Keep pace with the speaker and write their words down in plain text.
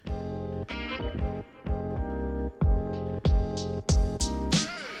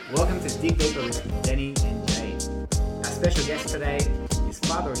Dig Deeper with Denny and Jay. Our special guest today is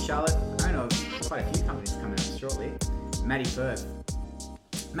father of Charlotte, owner of quite a few companies coming up shortly, Matthew Firth.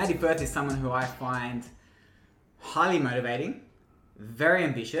 Matthew Firth is someone who I find highly motivating, very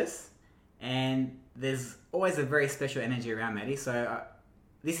ambitious, and there's always a very special energy around Matty. So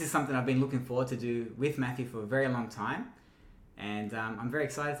this is something I've been looking forward to do with Matthew for a very long time, and I'm very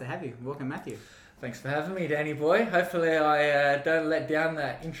excited to have you. Welcome, Matthew. Thanks for having me, Danny boy. Hopefully I don't let down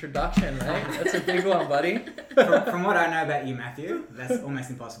that introduction, mate. That's a big one, buddy. From what I know about you, Matthew, that's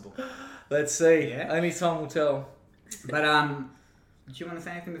almost impossible. Let's see. Yeah. Only time will tell. But do you want to say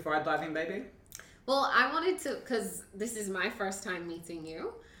anything before I dive in, baby? Well, I wanted to, because this is my first time meeting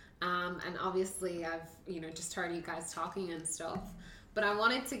you, and obviously I've just heard you guys talking and stuff. But I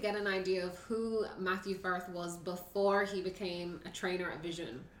wanted to get an idea of who Matthew Firth was before he became a trainer at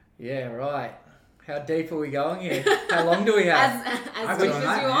Vision. Yeah, right. How deep are we going here? How long do we have? As deep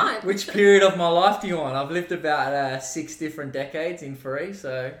as you want. Which period of my life do you want? I've lived about 6 different decades in 3,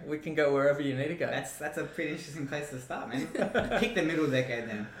 so we can go wherever you need to go. That's a pretty interesting place to start, man. Pick the middle decade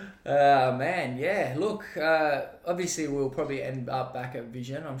then. Man, yeah. Look, obviously we'll probably end up back at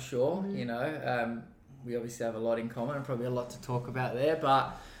Vision, I'm sure. Mm-hmm. We obviously have a lot in common and probably a lot to talk about there.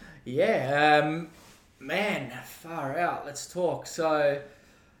 But yeah, man, far out. Let's talk. So,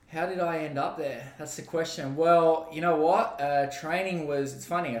 how did I end up there? That's the question. Well, you know what? Training was, it's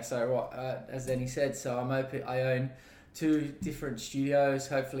funny. So, as Danny said, so I own 2 different studios,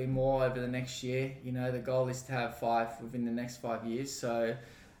 hopefully more over the next year. The goal is to have 5 within the next 5 years. So,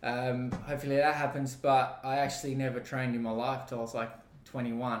 hopefully that happens. But I actually never trained in my life till I was like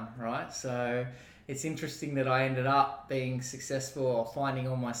 21, right? So, it's interesting that I ended up being successful or finding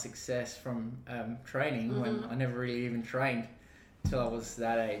all my success from training when I never really even trained till I was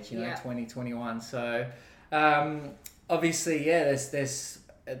that age, 20, 21. So obviously, yeah, there's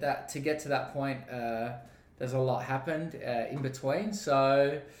that to get to that point. There's a lot happened in between.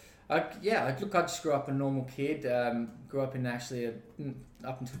 So I just grew up a normal kid. Grew up in actually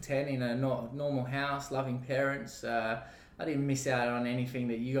up until 10 in a normal house, loving parents. I didn't miss out on anything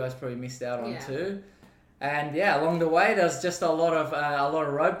that you guys probably missed out on too. And yeah, along the way, there's just a lot of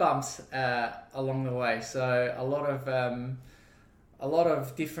road bumps along the way. So a lot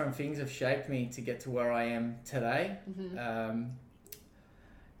of different things have shaped me to get to where I am today. Mm-hmm.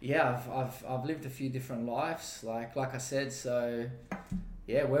 I've lived a few different lives, like I said. So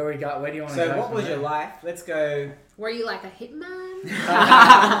yeah, where do you want to go? So what was your life? Let's go. Were you like a hitman?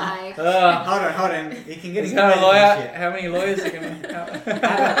 Hold on. You can get a lawyer. How many lawyers are going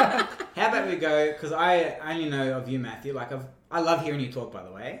to How about we go, because I only know of you, Matthew. I love hearing you talk, by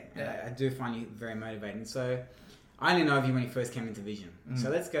the way. I do find you very motivating. So I only know of you when you first came into Vision. So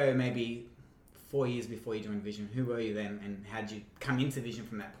let's go maybe 4 years before you joined Vision. Who were you then, and how did you come into Vision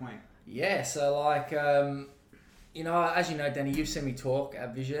from that point? Yeah, so as you know, Danny, you've seen me talk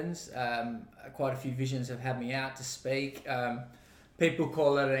at Visions. Quite a few Visions have had me out to speak. People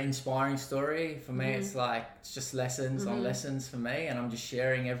call it an inspiring story. For me, it's just lessons on lessons for me, and I'm just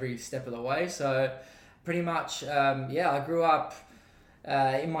sharing every step of the way. So pretty much, I grew up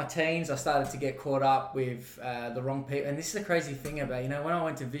in my teens. I started to get caught up with the wrong people. And this is the crazy thing about, when I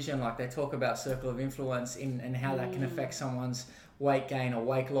went to Vision, they talk about circle of influence and how that can affect someone's weight gain or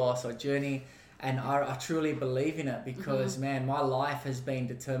weight loss or journey. And I truly believe in it because, man, my life has been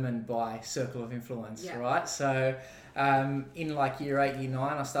determined by circle of influence, right? So in year 8, year 9,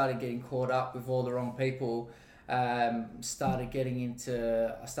 I started getting caught up with all the wrong people. Started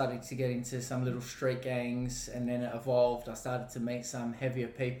to get into some little street gangs, and then it evolved. I started to meet some heavier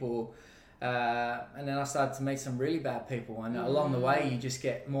people, and then I started to meet some really bad people. And along the way, you just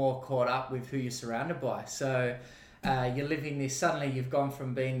get more caught up with who you're surrounded by. So you're living this. Suddenly, you've gone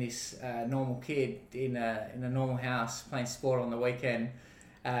from being this normal kid in a normal house playing sport on the weekend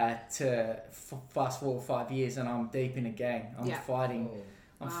to fast forward 5 years, and I'm deep in a gang. I'm fighting.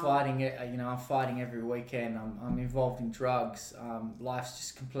 I'm fighting it. I'm fighting every weekend. I'm involved in drugs. Life's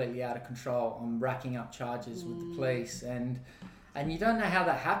just completely out of control. I'm racking up charges with the police, and you don't know how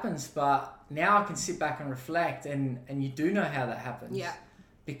that happens. But now I can sit back and reflect, and you do know how that happens. Yeah.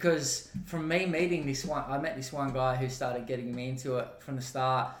 Because from me meeting I met this one guy who started getting me into it from the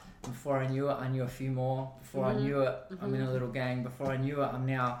start. Before I knew it, I knew a few more. Before I knew it, I'm in a little gang. Before I knew it, I'm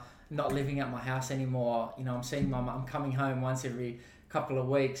now not living at my house anymore. I'm seeing my mum. I'm coming home once every couple of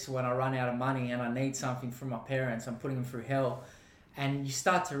weeks when I run out of money and I need something from my parents. I'm putting them through hell. And you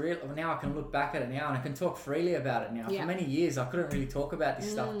start to realize, now I can look back at it now and I can talk freely about it now. For many years, I couldn't really talk about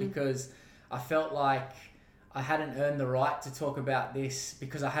this stuff because I felt like I hadn't earned the right to talk about this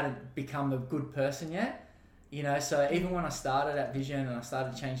because I hadn't become a good person yet. You know, so even when I started at Vision and I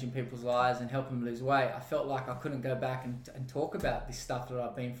started changing people's lives and helping them lose weight, I felt like I couldn't go back and talk about this stuff that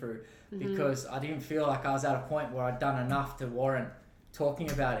I've been through because I didn't feel like I was at a point where I'd done enough to warrant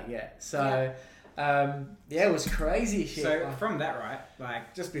talking about it yet. So, it was crazy shit. So from that, right,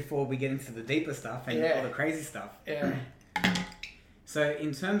 like just before we get into the deeper stuff and all the crazy stuff. Yeah. So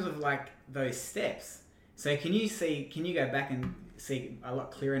in terms of like those steps, so can you go back and see a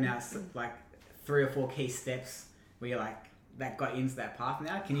lot clearer now, like 3 or 4 key steps where you're like, that got you into that path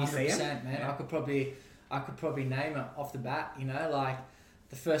now? Can you see 100%, them? man. I could probably name it off the bat, you know, like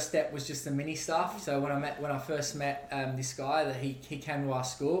the first step was just the mini stuff. So when I first met this guy, that he came to our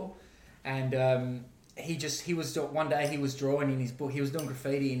school, and one day he was drawing in his book, he was doing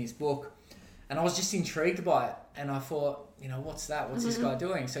graffiti in his book, and I was just intrigued by it, and I thought, you know, what's that? What's this guy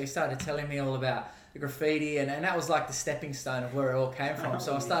doing? So he started telling me all about the graffiti, and that was like the stepping stone of where it all came from.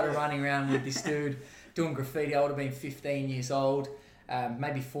 So I started running around with this dude doing graffiti. I would have been 15 years old,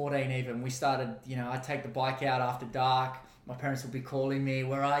 maybe 14 even. We started, you know, I'd take the bike out after dark. My parents would be calling me,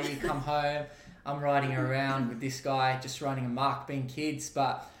 where are you? Come home. I'm riding around with this guy, just running amok, being kids.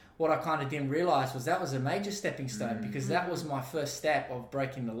 But what I kind of didn't realise was that was a major stepping stone, because that was my first step of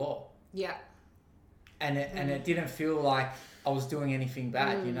breaking the law. Yeah. And it didn't feel like I was doing anything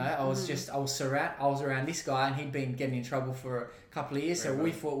bad, you know. I was around this guy, and he'd been getting in trouble for a couple of years, so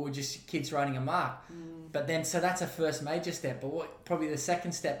we thought we were just kids running amok. But then, so that's a first major step. But probably the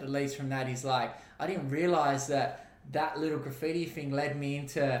second step that leads from that is like, I didn't realise that little graffiti thing led me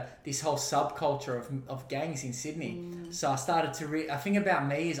into this whole subculture of gangs in Sydney. So I started to I think about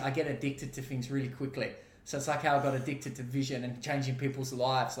me is I get addicted to things really quickly. So it's like how I got addicted to Vision and changing people's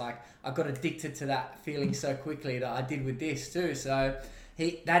lives. Like I got addicted to that feeling so quickly that I did with this too. So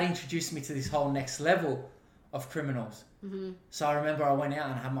that introduced me to this whole next level of criminals. So I remember I went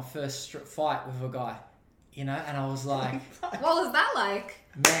out and had my first fight with a guy, you know, and I was like... What was that like?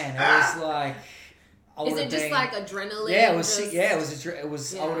 Man, it was like... Is it just like adrenaline? Yeah, it was. It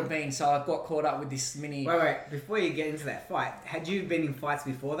was. I would have been. So I got caught up with this mini. Wait. Before you get into that fight, had you been in fights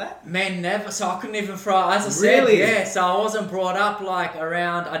before that? Man, never. So I couldn't even throw. As I said, yeah. So I wasn't brought up like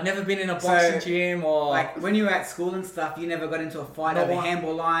around. I'd never been in a boxing gym or like when you were at school and stuff. You never got into a fight over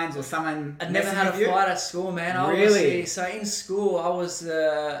handball lines or someone. I'd never had a fight at school, man. Really? So in school, I was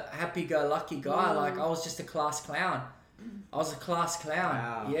a happy-go-lucky guy. Like I was just a class clown.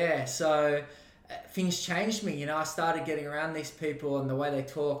 Wow. Yeah. So. Things changed me, you know. I started getting around these people and the way they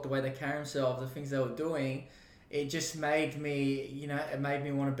talk, the way they carry themselves, the things they were doing. It just made me, you know, it made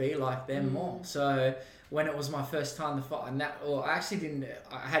me want to be like them more. So when it was my first time to fight,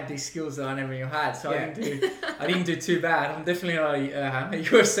 I had these skills that I never even had. So I didn't do too bad. I'm definitely not a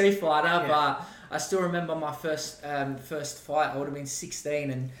UFC fighter, but I still remember my first fight. I would have been 16,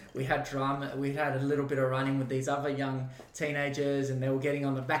 and we had drama. We had a little bit of running with these other young teenagers, and they were getting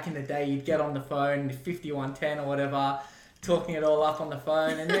on the. Back in the day, you'd get on the phone, 5110 or whatever, talking it all up on the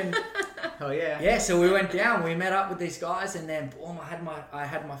phone, and then. Oh yeah. Yeah, so we went down. We met up with these guys, and then boom, I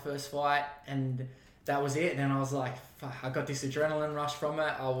had my first fight, and that was it. And then I was like, fuck, I got this adrenaline rush from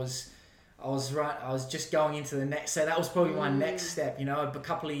it. I was just going into the next. So that was probably my next step, you know. A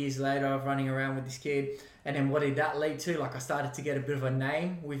couple of years later, I was running around with this kid, and then what did that lead to? Like I started to get a bit of a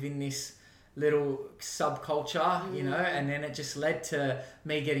name within this little subculture, you know, and then it just led to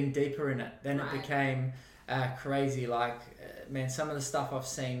me getting deeper in it. Then it became crazy. Like, man, some of the stuff I've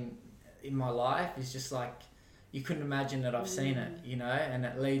seen in my life is just like you couldn't imagine that I've seen it, you know, and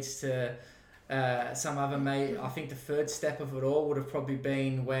it leads to some other I think the third step of it all would have probably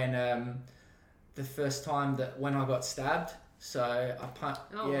been when the first time when I got stabbed. So I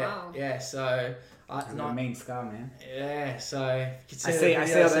yeah. So a mean scar, man. Yeah. So you can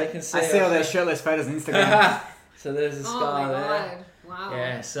I see all those shirtless photos on Instagram. So there's a scar there. Wow.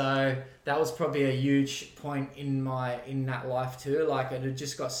 Yeah. So that was probably a huge point in that life too. Like it had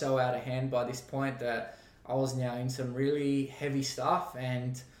just got so out of hand by this point that I was now in some really heavy stuff.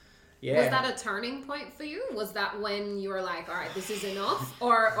 And yeah. Was that a turning point for you? Was that when you were like, all right, this is enough?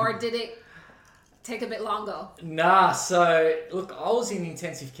 Or did it take a bit longer? Nah, so look, I was in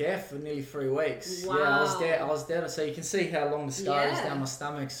intensive care for nearly 3 weeks. Wow. Yeah, I was there. So you can see how long the scar is down my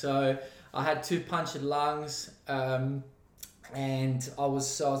stomach. So I had 2 punctured lungs, and I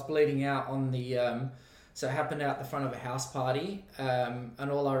was bleeding out on the so it happened out the front of a house party,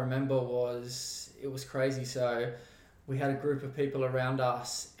 and all I remember was it was crazy. So we had a group of people around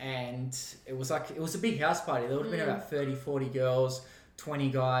us, and it was a big house party. There would have been about 30, 40 girls, 20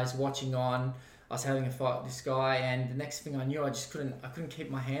 guys watching on. I was having a fight with this guy, and the next thing I knew, I couldn't keep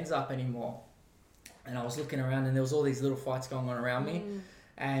my hands up anymore. And I was looking around, and there was all these little fights going on around me.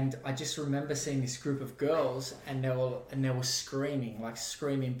 And I just remember seeing this group of girls, and they were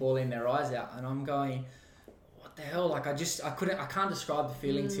screaming, bawling their eyes out, and I'm going, what the hell? Like I can't describe the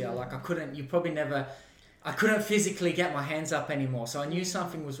feeling to you. Like I couldn't physically get my hands up anymore. So I knew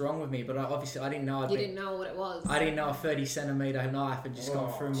something was wrong with me, but I didn't know. You didn't know what it was. I didn't know a 30 centimeter knife had just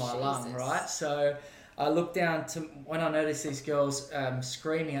gone through my lung, right? So I looked down to when I noticed these girls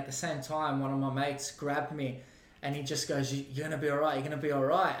screaming at the same time. One of my mates grabbed me, and he just goes, "You're gonna be all right. You're gonna be all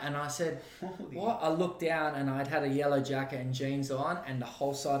right." And I said, "What?" I looked down, and I'd had a yellow jacket and jeans on, and the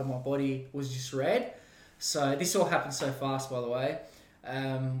whole side of my body was just red. So this all happened so fast, by the way.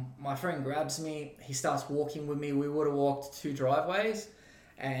 My friend grabs me. He starts walking with me. We would have walked 2 driveways,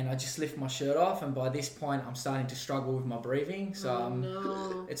 and I just lift my shirt off. And by this point, I'm starting to struggle with my breathing.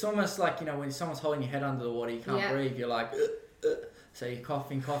 So it's almost like, you know, when someone's holding your head under the water, you can't breathe. You're like. So you're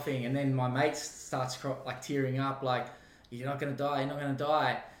coughing, and then my mate starts like tearing up, like, "You're not gonna die,"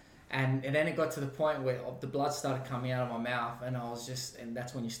 and then it got to the point where the blood started coming out of my mouth, and and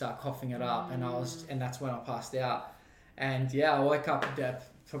that's when you start coughing it up, and that's when I passed out, and I woke up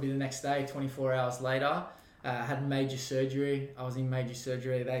probably the next day, 24 hours later. I had major surgery. I was in major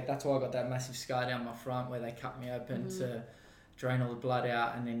surgery. That's why I got that massive scar down my front where they cut me open to drain all the blood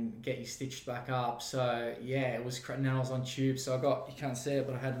out and then get you stitched back up. So it was. And then I was on tubes. So you can't see it,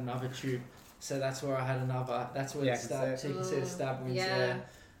 but I had another tube. So that's where I had another. That's where the stab. So you can see the stab wounds there.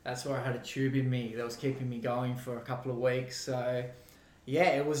 That's where I had a tube in me that was keeping me going for a couple of weeks. So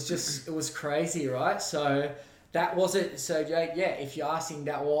it was crazy, right? So that was it. So Jake, if you're asking,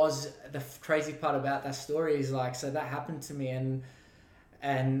 that was the crazy part about that story is like, so that happened to me,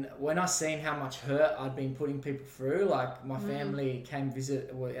 and when I seen how much hurt I'd been putting people through, like my family came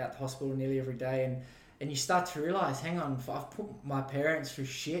visit, we're at the hospital nearly every day, and you start to realise, hang on, if I've put my parents through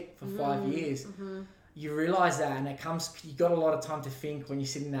shit for 5 years, you realise that, and you got a lot of time to think when you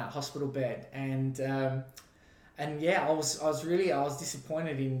sit in that hospital bed, and I was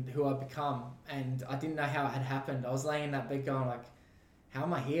disappointed in who I'd become, and I didn't know how it had happened. I was laying in that bed going like, how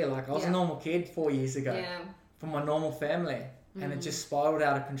am I here? Like I was a normal kid 4 years ago from my normal family. And it just spiraled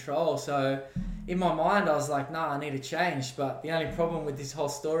out of control. So in my mind, I was like, nah, I need to change. But the only problem with this whole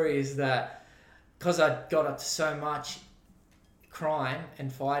story is that because I got up to so much crime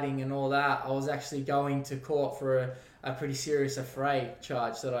and fighting and all that, I was actually going to court for a pretty serious affray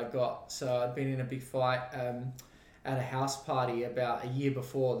charge that I got. So I'd been in a big fight at a house party about a year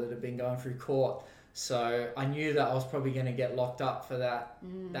before that had been going through court. So I knew that I was probably going to get locked up for that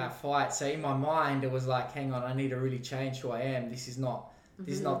fight. So in my mind, it was like, hang on, I need to really change who I am. This is not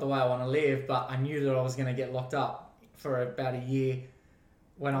the way I want to live. But I knew that I was going to get locked up for about a year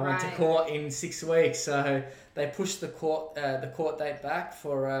when I went to court in 6 weeks. So they pushed the court date back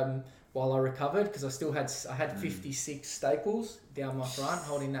for while I recovered, because I had 56 staples down my front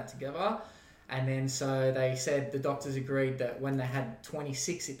holding that together. And then so they said, the doctors agreed that when they had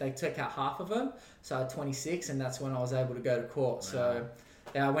 26, if they took out half of them, so I had 26, and that's when I was able to go to court. Wow. So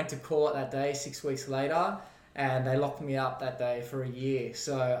I went to court that day, 6 weeks later, and they locked me up that day for a year.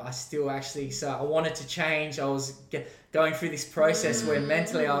 So I still I wanted to change. I was going through this process where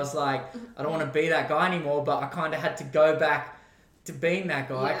mentally I was like, I don't want to be that guy anymore, but I kind of had to go back to being that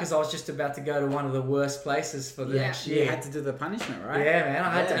guy, because I was just about to go to one of the worst places for the next year. You had to do the punishment, right? Yeah, man.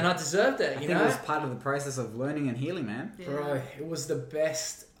 I had to, and I deserved it. I think it was part of the process of learning and healing, man. Yeah. Bro, it was the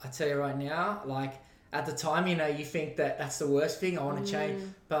best. I tell you right now, like at the time, you think that that's the worst thing. I want to change,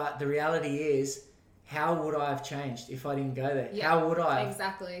 but the reality is, how would I have changed if I didn't go there? Yeah, how would I?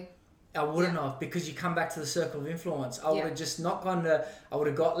 Exactly. I wouldn't have, because you come back to the circle of influence. I would have just not gone to, I would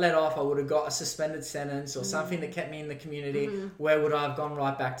have got let off, I would have got a suspended sentence or something that kept me in the community. Where would I have gone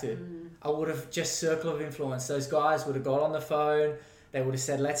right back to? I would have just circle of influence. Those guys would have got on the phone, they would have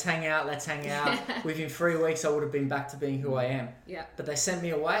said, let's hang out. Within 3 weeks, I would have been back to being who I am. Yeah. But they sent me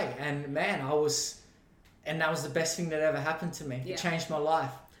away, and man, that was the best thing that ever happened to me. It changed my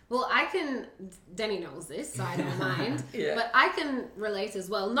life. Well, Denny knows this, so I don't mind. But I can relate as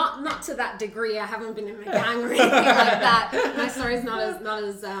well. Not to that degree. I haven't been in a gang or anything like that. My story's not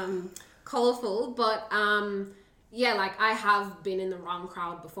as colourful. But like I have been in the wrong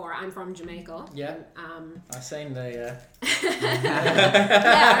crowd before. I'm from Jamaica. Yeah. I've seen the.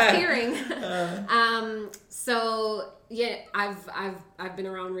 I'm hearing. So yeah, I've been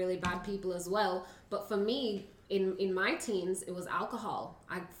around really bad people as well. But for me, in my teens, it was alcohol.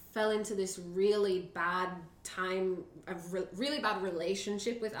 I fell into this really bad time, a really bad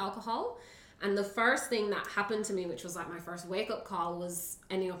relationship with alcohol. And the first thing that happened to me, which was like my first wake-up call, was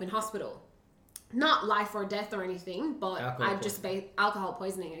ending up in hospital. Not life or death or anything, but alcohol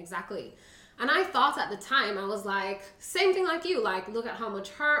poisoning, exactly. And I thought at the time, I was like, same thing like you, like, look at how much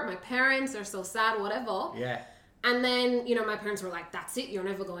hurt, my parents are so sad, whatever. Yeah. And then, you know, my parents were like, that's it, you're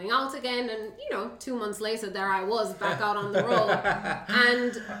never going out again. And, you know, 2 months later, there I was back out on the road.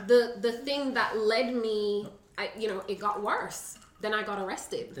 And the thing that led me, it got worse. Then I got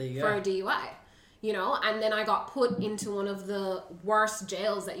arrested for a DUI, you know, and then I got put into one of the worst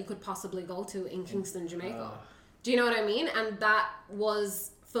jails that you could possibly go to in Kingston, Jamaica. Do you know what I mean? And that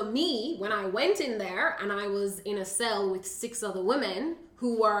was, for me, when I went in there and I was in a cell with 6 other women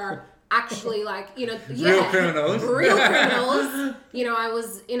who were actually like, you know, real criminals. You know, I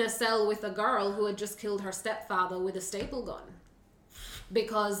was in a cell with a girl who had just killed her stepfather with a staple gun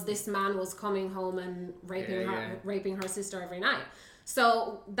because this man was coming home and raping her sister every night.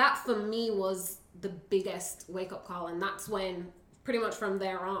 So that for me was the biggest wake up call, and that's when pretty much from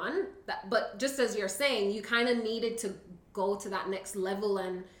there on but just as you're saying, you kind of needed to go to that next level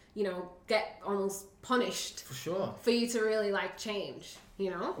and, you know, get almost punished for sure for you to really like change. You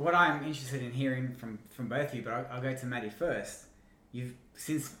know? What I'm interested in hearing from both of you, but I'll go to Maddie first. You've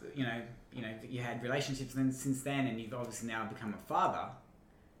since you had relationships since then, and you've obviously now become a father.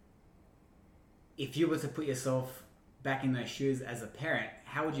 If you were to put yourself back in those shoes as a parent,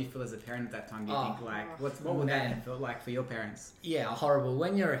 how would you feel as a parent at that time? Do you think what would that feel like for your parents? Yeah, horrible.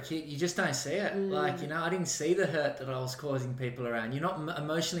 When you're a kid, you just don't see it. Like, you know, I didn't see the hurt that I was causing people around. You're not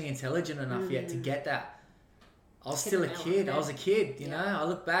emotionally intelligent enough yet to get that. I was still a kid. I was a kid, you know. I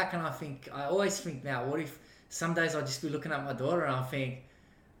look back and I always think now, what if some days I'll just be looking at my daughter and I'll think,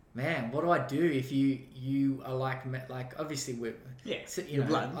 man, what do I do if you are like obviously we're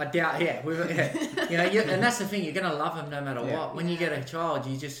blood. I doubt, you know, and that's the thing. You're gonna love them no matter what. When you get a child,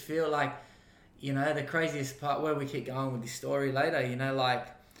 you just feel like, you know, the craziest part where we keep going with this story later. You know, like.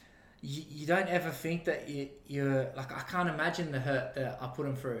 You don't ever think that you're like, I can't imagine the hurt that I put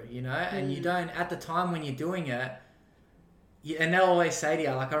them through, you know, and you don't, at the time when you're doing it, and they'll always say to you,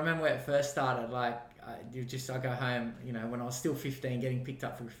 like, I remember when it first started, like, I go home, you know, when I was still 15, getting picked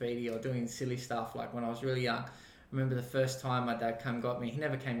up for graffiti or doing silly stuff, like when I was really young. I remember the first time my dad came got me. He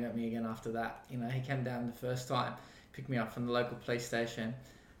never came got me again after that, you know. He came down the first time, picked me up from the local police station,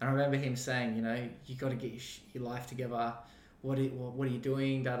 and I remember him saying, you know, you got to get your life together. What are you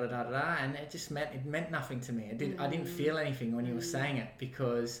doing? Da da da da. And it meant nothing to me. I didn't feel anything when he was saying it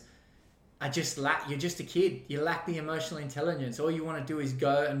because you're just a kid. You lack the emotional intelligence. All you want to do is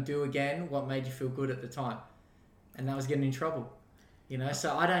go and do again what made you feel good at the time, and that was getting in trouble. You know,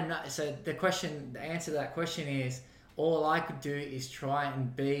 so I don't know. So the answer to that question is, all I could do is try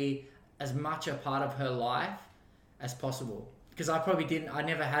and be as much a part of her life as possible. Because I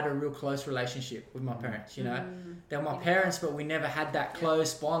never had a real close relationship with my parents, you know. They were my parents, but we never had that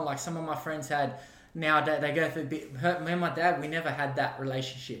close bond like some of my friends had. Now they go through me and my dad, we never had that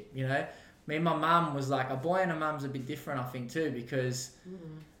relationship, you know. Me and my mum was like, a boy and a mum's a bit different, I think, too, because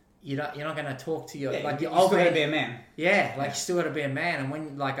you're not going to talk to your... you still got to be a man. Yeah, you still got to be a man. And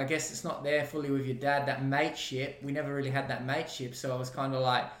when, I guess it's not there fully with your dad, that mateship, we never really had that mateship, so I was kind of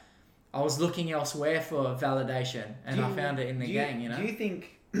like... I was looking elsewhere for validation, and I found it in the gang, you know? Do you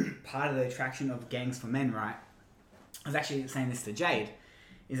think part of the attraction of gangs for men, right? I was actually saying this to Jade,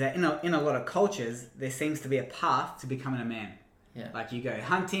 is that in a lot of cultures, there seems to be a path to becoming a man. Yeah. Like you go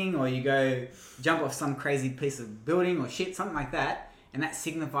hunting, or you go jump off some crazy piece of building or shit, something like that, and that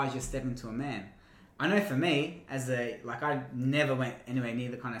signifies your step into a man. I know for me, I never went anywhere near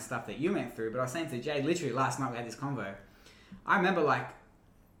the kind of stuff that you went through, but I was saying to Jade, literally last night we had this convo. I remember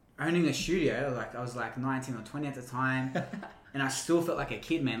owning a studio, I was 19 or 20 at the time, and I still felt like a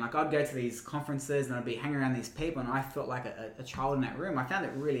kid, man. I'd go to these conferences and I'd be hanging around these people, and I felt like a child in that room. I found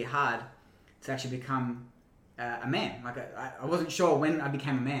it really hard to actually become a man. I wasn't sure when I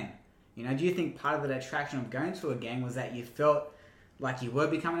became a man. You know, do you think part of the attraction of going to a gang was that you felt like you were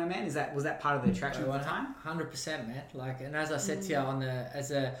becoming a man? Was that part of the attraction at the time? 100%, man. And as I said to you,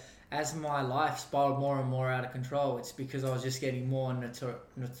 as my life spiraled more and more out of control, it's because I was just getting more how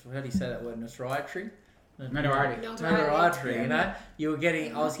do you say that word? Notoriety. You know,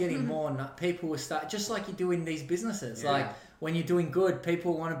 I was getting more. People were just like you do in these businesses. Yeah. When you're doing good,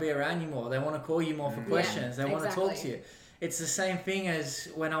 people want to be around you more. They want to call you more for questions. They want to talk to you. It's the same thing as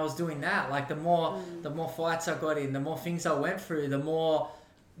when I was doing that. The more fights I got in, the more things I went through, the more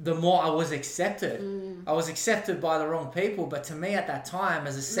I was accepted. I was accepted by the wrong people, but to me at that time,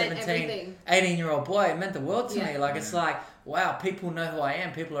 as a 17, 18-year-old boy, it meant the world to me. It's like, wow, people know who I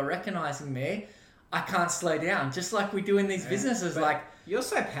am. People are recognizing me. I can't slow down, just like we do in these businesses. But you're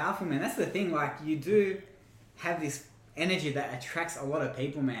so powerful, man. That's the thing. You do have this energy that attracts a lot of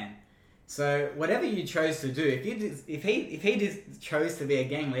people, man. So whatever you chose to do, if he just chose to be a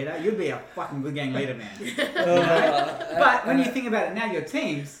gang leader, you'd be a fucking good gang leader, man. You know? But when you think about it now, your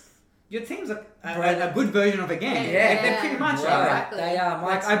teams are a good version of a gang. Yeah. They're pretty much right. They are.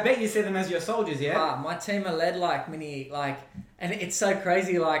 Like I bet you see them as your soldiers, yeah. My team are led and it's so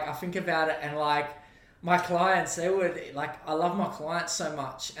crazy. Like I think about it, and like my clients, I love my clients so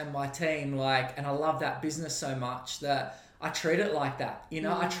much, and my team, and I love that business so much that I treat it like that. You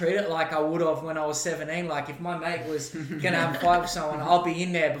know, I treat it like I would have when I was 17. Like if my mate was gonna have a fight with someone, I'll be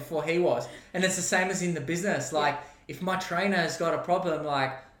in there before he was. And it's the same as in the business. Like if my trainer has got a problem,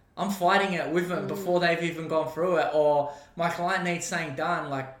 like I'm fighting it with them before they've even gone through it. Or my client needs something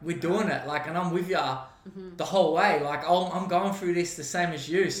done, like we're doing it. Like, and I'm with you the whole way. Like I'm going through this the same as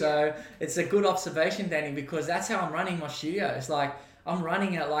you. So it's a good observation, Danny, because that's how I'm running my studio. It's like I'm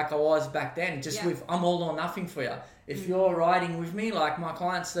running it like I was back then, just with I'm all or nothing for you. If you're riding with me, like my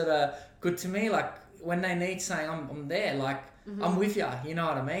clients that are good to me, like when they need something, I'm there. Like I'm with you. You know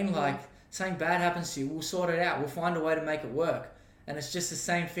what I mean? Like something bad happens to you, we'll sort it out. We'll find a way to make it work. And it's just the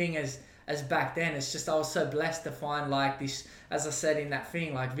same thing as back then. It's just I was so blessed to find like this, as I said in that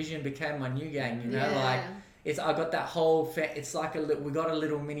thing, like Vision became my new gang. You know, like I got that whole. It's like we got a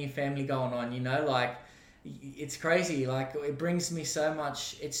little mini family going on. You know, like it's crazy. Like it brings me so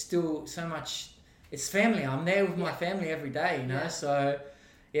much. It's still so much. It's family. I'm there with my family every day, you know? So,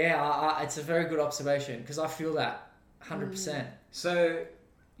 it's a very good observation because I feel that 100%. So,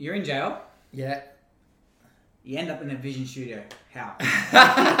 you're in jail. Yeah. You end up in a Vision studio. How?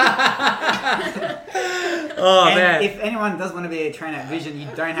 Man. If anyone does want to be a trainer at Vision, you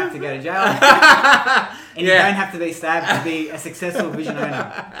don't have to go to jail. And you don't have to be stabbed to be a successful Vision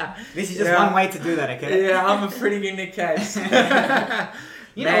owner. This is just one way to do that, okay? Yeah, I'm a pretty unique case.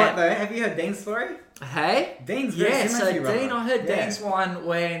 You know what though? Have you heard Dean's story? Hey, Dean's very similar to you, Dean, I heard Dean's one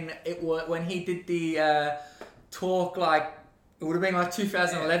when he did the talk. Like it would have been like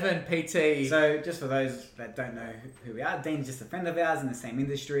 2011 PT. So just for those that don't know who we are, Dean's just a friend of ours in the same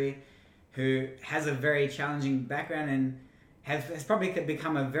industry, who has a very challenging background and has probably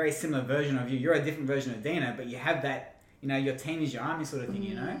become a very similar version of you. You're a different version of Dina, but you have that. You know, your team is your army sort of thing.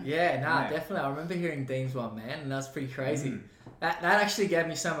 You know. Definitely. I remember hearing Dean's one, man, and that's pretty crazy. That actually gave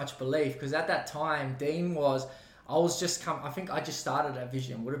me so much belief because at that time, I think I just started at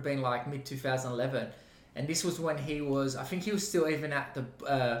Vision. Would have been like mid 2011, and this was when he was still even at the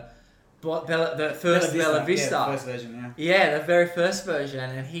first Bella Vista. Yeah, the first version, Yeah, the very first version,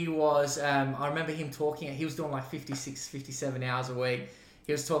 and he was. I remember him talking. He was doing like 56, 57 hours a week.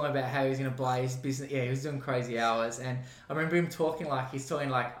 He was talking about how he was going to buy his business. Yeah, he was doing crazy hours, and I remember him talking like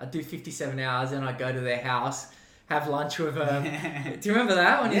I do 57 hours, and I go to their house. Have lunch with him. Do you remember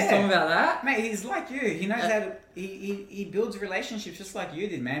that when he was talking about that? Mate, he's like you. He knows how to... He builds relationships just like you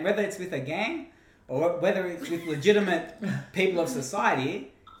did, man. Whether it's with a gang or whether it's with legitimate people of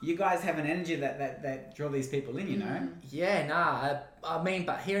society, you guys have an energy that draw these people in, you know? Yeah, I mean,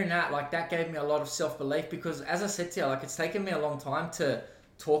 but hearing that, like, that gave me a lot of self-belief because, as I said to you, like, it's taken me a long time to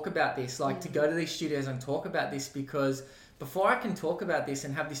talk about this, like, to go to these studios and talk about this because before I can talk about this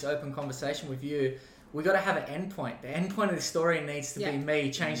and have this open conversation with you, we got to have an endpoint. The endpoint of the story needs to be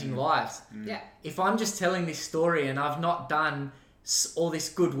me changing lives. Yeah. If I'm just telling this story and I've not done all this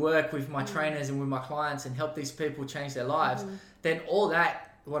good work with my trainers and with my clients and help these people change their lives, then all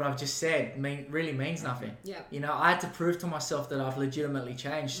that, what I've just said, really means nothing. Yeah. You know, I had to prove to myself that I've legitimately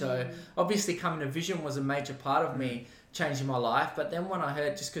changed. So obviously coming to Vision was a major part of me changing my life. But then when I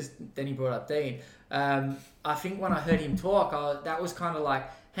heard, just because then he brought up Dean, I think when I heard him talk, that was kind of like,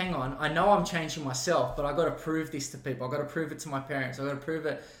 hang on, I know I'm changing myself, but I got to prove this to people. I got to prove it to my parents. I got to prove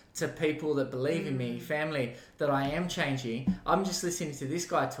it to people that believe in me, family, that I am changing. I'm just listening to this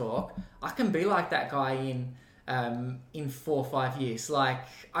guy talk. I can be like that guy in 4 or 5 years. Like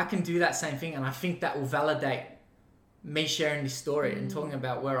I can do that same thing, and I think that will validate me sharing this story and talking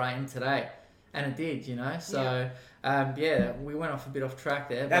about where I am today. And it did, you know. So we went off a bit off track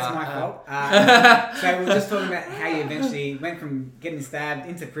there. That's my fault. So we were just talking about how you eventually went from getting stabbed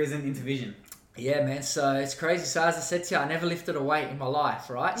into prison into Vision. Yeah, man. So it's crazy. So as I said to you, I never lifted a weight in my life,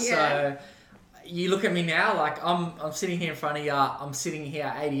 right? Yeah. So you look at me now, like I'm sitting here in front of you. I'm sitting here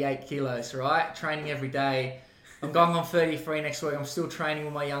at 88 kilos, right? Training every day. I'm going on 33 next week. I'm still training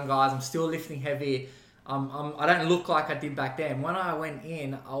with my young guys. I'm still lifting heavy. I don't look like I did back then. When I went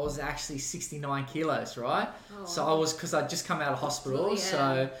in, I was actually 69 kilos, right? Oh. So because I'd just come out of hospital.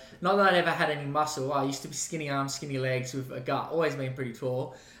 So not that I'd ever had any muscle. I used to be skinny arms, skinny legs with a gut, always been pretty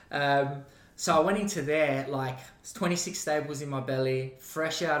tall. So I went into there, like 26 staples in my belly,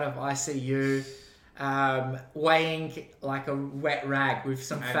 fresh out of ICU. weighing like a wet rag with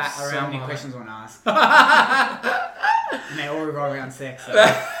some fat so around. many questions I want to ask. And they all revolve around sex. So.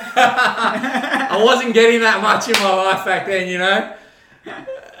 I wasn't getting that much in my life back then, you know.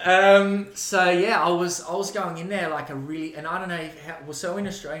 So yeah, I was going in there like a really, and I don't know how, so in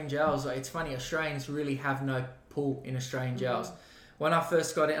Australian jails, like, it's funny, Australians really have no pull in Australian jails. When I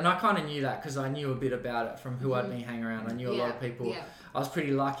first got in, and I kind of knew that because I knew a bit about it from who I'd been hanging around. I knew a lot of people. Yeah. I was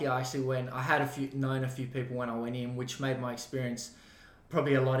pretty lucky. I actually known a few people when I went in, which made my experience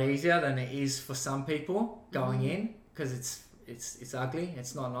probably a lot easier than it is for some people going in, because it's ugly.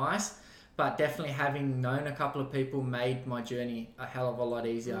 It's not nice. But definitely having known a couple of people made my journey a hell of a lot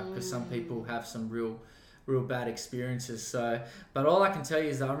easier, because some people have some real bad experiences. So, but all I can tell you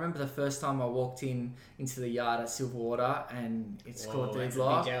is I remember the first time I walked into the yard at Silverwater, and it's called D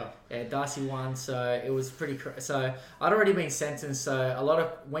Block. Yeah, Darcy won, so it was pretty. So I'd already been sentenced. So a lot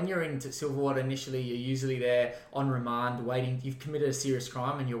of when you're into Silverwater initially, you're usually there on remand, waiting. You've committed a serious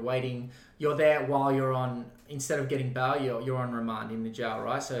crime, and you're waiting. You're there while you're on. Instead of getting bail, you're on remand in the jail,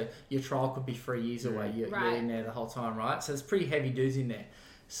 right? So your trial could be 3 years away. You're in there the whole time, right? So there's pretty heavy dudes in there.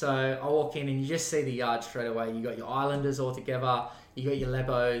 So I walk in and you just see the yard straight away. You got your Islanders all together, you got your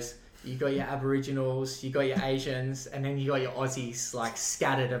Lebos, you got your Aboriginals, you got your Asians, and then you got your Aussies like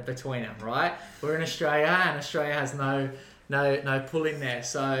scattered between them, right? We're in Australia, and Australia has no pull in there.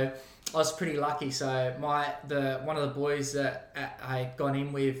 So I was pretty lucky. So one of the boys that I had gone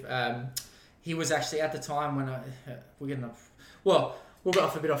in with, he was actually at the time when we'll go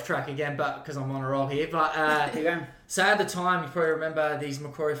off a bit off track again, but because I'm on a roll here. But so at the time, you probably remember these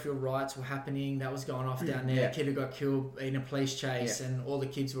Macquarie Field riots were happening. That was going off down there. Yeah. A kid who got killed in a police chase, and all the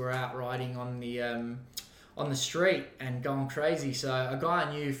kids were out riding on the street and going crazy. So a guy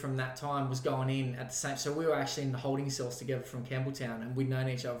I knew from that time was going in at the same. So we were actually in the holding cells together from Campbelltown, and we'd known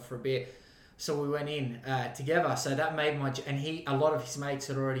each other for a bit. So we went in together. So that made a lot of his mates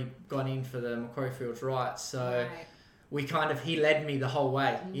had already gone in for the Macquarie Field riots. So. Right. He led me the whole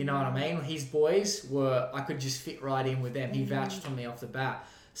way, you know what I mean? His boys I could just fit right in with them. He vouched for me off the bat.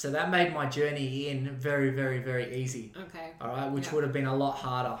 So that made my journey in very, very, very easy. Okay. All right, which would have been a lot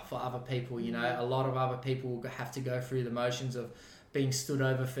harder for other people, you know? A lot of other people will have to go through the motions of being stood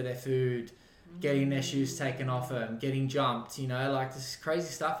over for their food, getting their shoes taken off them, getting jumped, you know? Like, there's crazy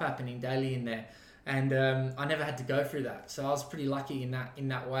stuff happening daily in there. And I never had to go through that. So I was pretty lucky in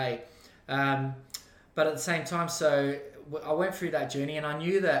that way. But at the same time, so I went through that journey, and I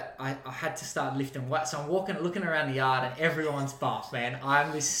knew that I had to start lifting weight. So I'm looking around the yard, and everyone's buff, man.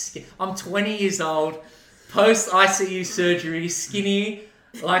 I'm 20 years old, post ICU surgery, skinny.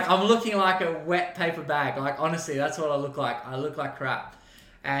 Like, I'm looking like a wet paper bag. Like, honestly, that's what I look like. I look like crap.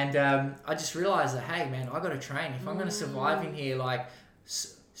 And I just realized that, hey, man, I got to train. If I'm going to survive in here, like,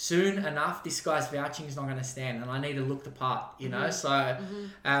 soon enough, this guy's vouching is not going to stand, and I need to look the part, you know? So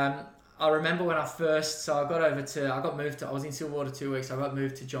I remember when I was in Silverwater 2 weeks, I got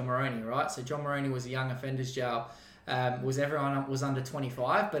moved to John Moroney, right? So John Moroney was a young offenders jail. Everyone was under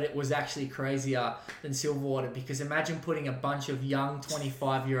 25, but it was actually crazier than Silverwater, because imagine putting a bunch of young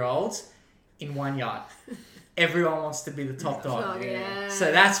 25-year-olds in one yard. Everyone wants to be the top dog. Yeah.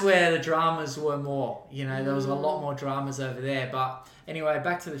 So that's where the dramas were more, you know, there was a lot more dramas over there. But anyway,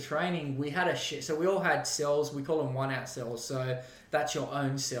 back to the training, we had so we all had cells, we call them 1-out cells. So that's your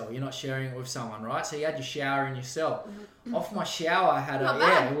own cell. You're not sharing it with someone, right? So you had your shower in your cell. Off my shower, I had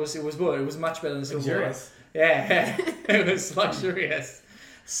it was good. It was much better than Silverwater. Yeah, it was luxurious.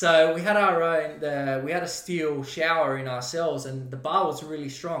 So we had our own. We had a steel shower in our cells, and the bar was really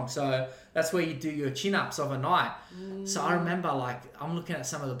strong. So that's where you do your chin-ups overnight. So I remember, like, I'm looking at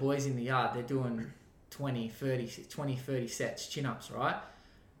some of the boys in the yard. They're doing 20, 30 sets chin-ups, right?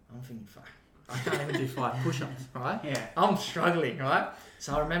 I'm thinking, fuck, I can't even do 5 push-ups, right? Yeah. I'm struggling, right?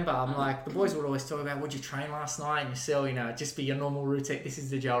 So I remember, I'm like, the boys would always talk about, what'd you train last night in your cell? You know, just be your normal routine. This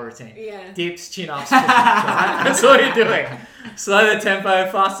is the jail routine. Yeah. Dips, chin-ups, push-ups, right? That's what you're doing. Slow the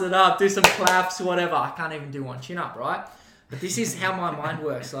tempo, fasten it up, do some claps, whatever. I can't even do one chin-up, right? But this is how my mind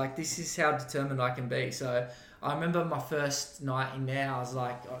works. Like, this is how determined I can be. So I remember my first night in there, I was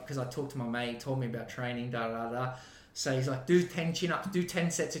like, because I talked to my mate, he told me about training, da-da-da. So he's like, do 10 chin-ups, do 10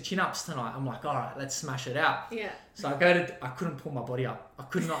 sets of chin-ups tonight. I'm like, all right, let's smash it out. Yeah. So I couldn't pull my body up. I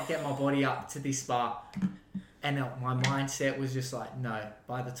could not get my body up to this bar. And my mindset was just like, no,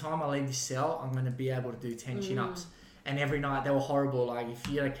 by the time I leave this cell, I'm going to be able to do 10 chin-ups. And every night they were horrible. Like, if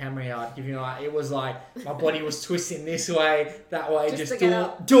you had a camera here, I'd give you like, it was like my body was twisting this way, that way, just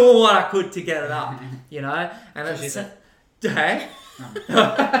doing what I could to get it up, you know? And it's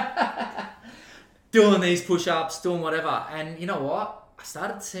doing these push-ups, doing whatever. And you know what? I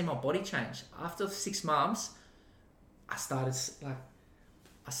started to see my body change. After 6 months, I started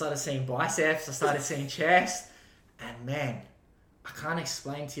seeing biceps, I started seeing chest, and man, I can't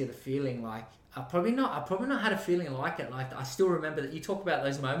explain to you the feeling. Like I probably not had a feeling like it. Like I still remember that you talk about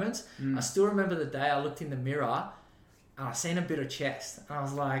those moments. I still remember the day I looked in the mirror and I seen a bit of chest, and I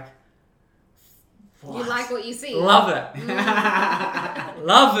was like, what? You like what you see. Love it.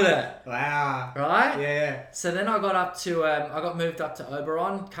 Love it. Wow. Right? Yeah. So then I got moved up to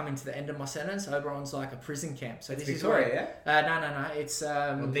Oberon, coming to the end of my sentence. Oberon's like a prison camp. So It's this Victoria, is where, no. It's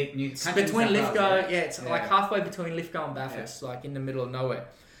it's between Lithgow. It's like halfway between Lithgow and Bathurst, like in the middle of nowhere.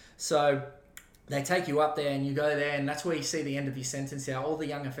 So they take you up there and you go there, and that's where you see the end of your sentence. Now, all the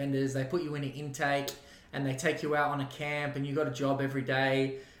young offenders, they put you in an intake and they take you out on a camp, and you got a job every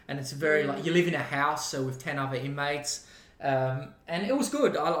day. And it's very like you live in a house, so with 10 other inmates, and it was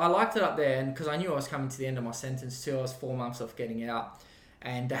good. I liked it up there, and because I knew I was coming to the end of my sentence too. I was 4 months off getting out,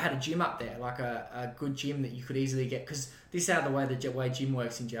 and they had a gym up there, like a good gym that you could easily get. Because this is how the way gym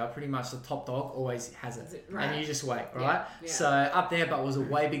works in jail. Pretty much the top dog always has it, right. And you just wait, right? Yeah. So up there, but it was a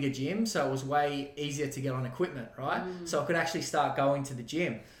way bigger gym, so it was way easier to get on equipment, right? So I could actually start going to the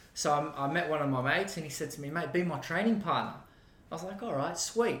gym. So I met one of my mates, and he said to me, "Mate, be my training partner." I was like, all right,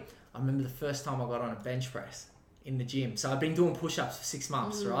 sweet. I remember the first time I got on a bench press in the gym. So I've been doing push-ups for 6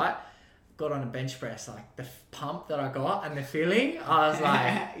 months, right? Got on a bench press, like the pump that I got and the feeling, I was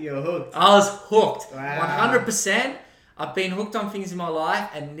like... You're hooked. I was hooked. Wow. 100%. I've been hooked on things in my life,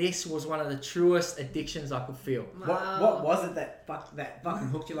 and this was one of the truest addictions I could feel. Wow. What was it that fucking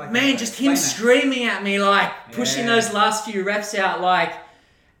hooked you like that? Man, just him screaming at me, like pushing those last few reps out, like...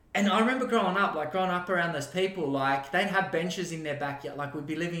 And I remember growing up around those people, like they'd have benches in their backyard. Like we'd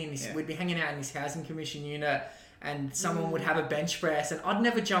be living in this, we'd be hanging out in this housing commission unit, and someone would have a bench press, and I'd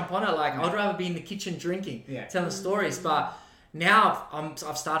never jump on it. Like I'd rather be in the kitchen drinking, telling stories. But now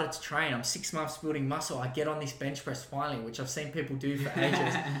I've started to train. I'm 6 months building muscle. I get on this bench press finally, which I've seen people do for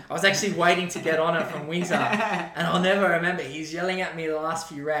ages. I was actually waiting to get on it from Windsor, and I'll never remember. He's yelling at me the last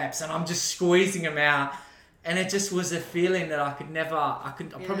few reps, and I'm just squeezing him out. And it just was a feeling that I'll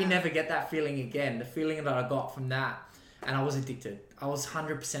probably never get that feeling again. The feeling that I got from that. And I was addicted. I was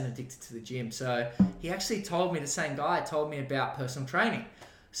 100% addicted to the gym. So he actually told me, the same guy told me about personal training.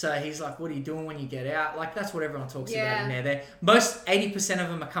 So he's like, what are you doing when you get out? Like, that's what everyone talks about in there. Most 80% of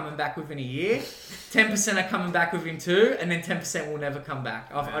them are coming back within a year. 10% are coming back within 2. And then 10% will never come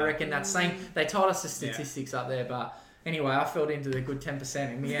back. I reckon that's same. They told us the statistics up there, but... Anyway, I fell into the good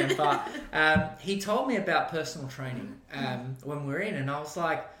 10% in the end, but he told me about personal training when we were in, and I was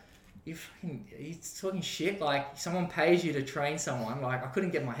like, he's talking shit, like someone pays you to train someone. Like I couldn't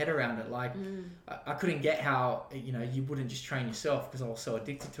get my head around it. Like I couldn't get how, you wouldn't just train yourself, because I was so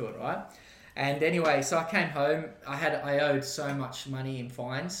addicted to it, right? And anyway, so I came home, I owed so much money in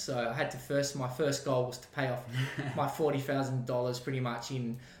fines, so I had to my first goal was to pay off my $40,000 pretty much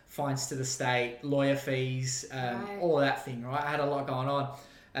in fines to the state, lawyer fees, all that thing, right? I had a lot going on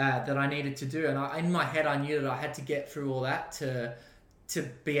that I needed to do, and in my head I knew that I had to get through all that to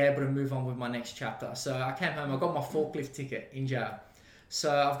be able to move on with my next chapter. So I came home, I got my forklift ticket in jail. So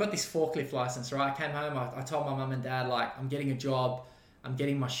I've got this forklift license, right? I came home, I told my mum and dad, like, I'm getting a job, I'm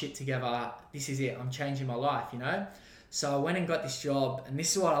getting my shit together, this is it, I'm changing my life, So I went and got this job, and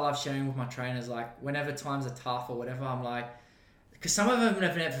this is what I love sharing with my trainers, like, whenever times are tough or whatever, I'm like, because some of them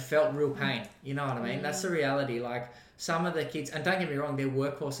have never felt real pain, you know what I mean? That's the reality. Like, some of the kids, and don't get me wrong, they're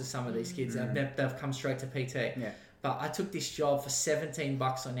workhorses, some of these kids, they've come straight to PT. Yeah. But I took this job for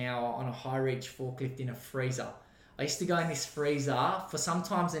 $17 an hour on a high-reach forklift in a freezer. I used to go in this freezer for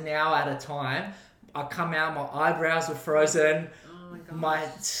sometimes an hour at a time. I come out, my eyebrows were frozen, my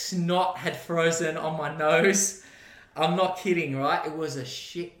snot had frozen on my nose. I'm not kidding, right? It was a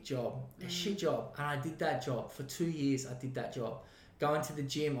shit job, and I did that job for 2 years. I did that job. Going to the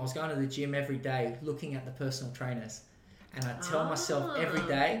gym, I was going to the gym every day, looking at the personal trainers. And I tell myself every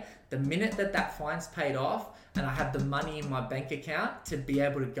day, the minute that fine's paid off and I have the money in my bank account to be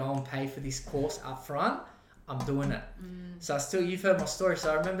able to go and pay for this course up front, I'm doing it. So you've heard my story.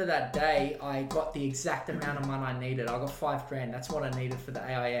 So I remember that day I got the exact amount of money I needed. I got $5,000. That's what I needed for the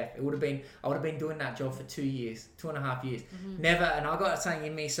AIF. I would have been doing that job for 2 years, 2.5 years. Never, and I got something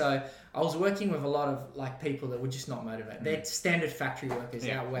in me. So I was working with a lot of like people that were just not motivated. They're standard factory workers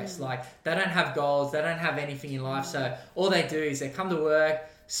out west. Like they don't have goals. They don't have anything in life. So all they do is they come to work,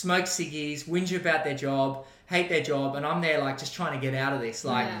 smoke ciggies, whinge about their job, hate their job, and I'm there like just trying to get out of this.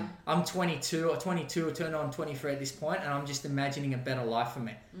 Like I'm 22 or turn on 23 at this point, and I'm just imagining a better life for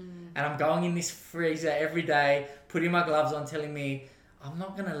me. And I'm going in this freezer every day, putting my gloves on, telling me I'm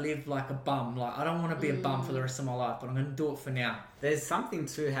not going to live like a bum. Like, I don't want to be a bum for the rest of my life, but I'm going to do it for now. There's something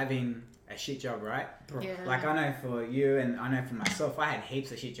to having a shit job, right? Yeah. Like, I know for you and I know for myself, I had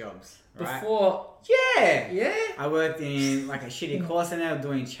heaps of shit jobs, right? Before... Yeah! I worked in like a shitty call center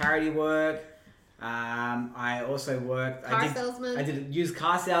doing charity work. I also worked... Car salesman. I did used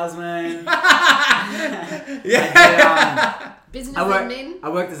car salesman. Business admin. I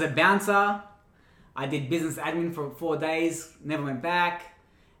worked as a bouncer. I did business admin for 4 days. Never went back.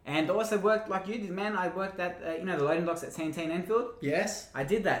 And also worked like you did, man. I worked at, the loading docks at TNT and Enfield. Yes. I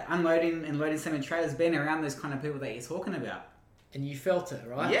did that. Unloading and loading semi-trailers, being around those kind of people that you're talking about. And you felt it,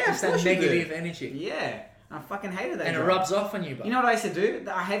 right? Yeah, just that negative energy. Yeah. I fucking hated that job. And it rubs off on you, but... You know what I used to do?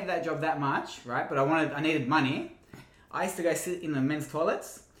 I hated that job that much, right? But I needed money. I used to go sit in the men's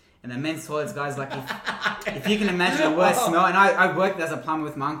toilets. And the men's toilets, guys, like if you can imagine the worst smell. And I worked as a plumber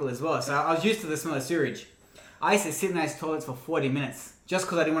with my uncle as well. So I was used to the smell of sewage. I used to sit in those toilets for 40 minutes. Just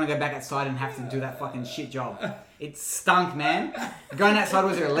because I didn't want to go back outside and have to do that fucking shit job. It stunk, man. Going outside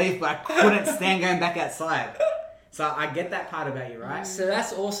was a relief, but I couldn't stand going back outside. So I get that part about you, right? So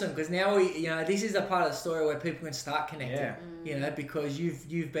that's awesome, because now this is the part of the story where people can start connecting. Yeah. Because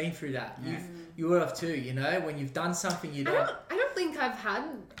you've been through that. You would have too. When you've done something you don't. I don't think I've had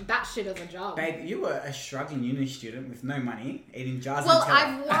that shit as a job. Babe, you were a struggling uni student with no money, eating jars. Well,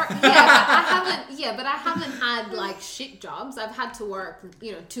 I've worked. Yeah, but I haven't had like shit jobs. I've had to work,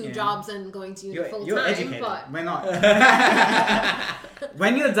 2 jobs and going to uni full time. You're educated. But We're not.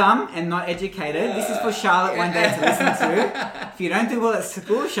 When you're dumb and not educated, this is for Charlotte one day to listen to. If you don't do well at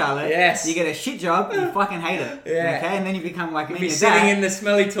school, Charlotte, you get a shit job, you fucking hate it. Yeah. Okay, and then you become like me and your sitting dad. in the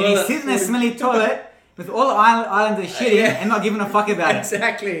smelly toilet. And you sit in the smelly toilet with all the islanders shitting and not giving a fuck about it.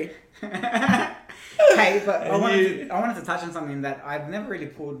 Exactly. Hey, but I wanted to touch on something that I've never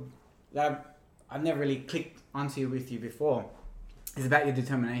really I've never really clicked onto with you before. It's about your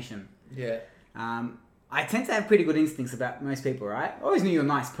determination. Yeah. I tend to have pretty good instincts about most people, right? I always knew you're a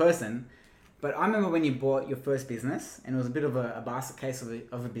nice person, but I remember when you bought your first business, and it was a bit of a basket case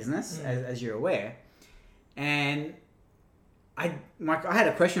of a business, as you're aware. And I had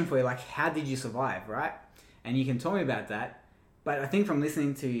a question for you, like, how did you survive, right? And you can tell me about that. But I think from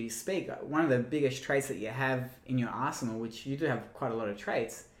listening to you speak, one of the biggest traits that you have in your arsenal, which you do have quite a lot of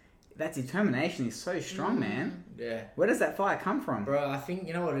traits, that determination is so strong, man. Yeah. Where does that fire come from? Bro, I think,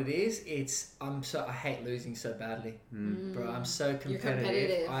 you know what it is? I hate losing so badly. Bro, I'm so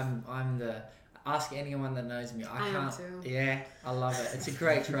competitive. I'm the... Ask anyone that knows me. I can't... am too. Yeah, I love it. It's a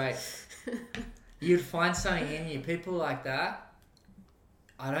great trait. You'd find something in you. People like that,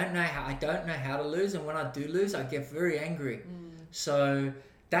 I don't know how to lose, and when I do lose, I get very angry. So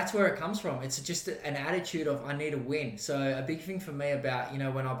that's where it comes from. It's just an attitude of I need to win. So a big thing for me about,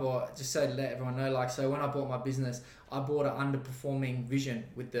 when I bought, just so to let everyone know, so when I bought my business, I bought an underperforming vision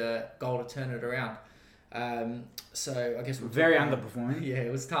with the goal to turn it around. So I guess very underperforming. Yeah,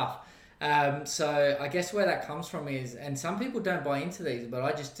 it was tough. So I guess where that comes from is, and some people don't buy into these, but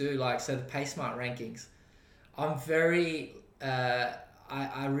I just do, so the PaySmart rankings. I'm very,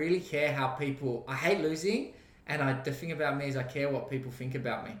 I really care how people, I hate losing, and the thing about me is I care what people think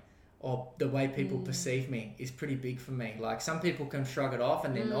about me, or the way people perceive me is pretty big for me. Some people can shrug it off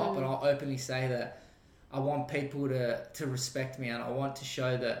and they're not, but I'll openly say that I want people to respect me, and I want to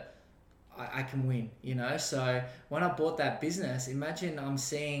show that I can win, So when I bought that business, imagine I'm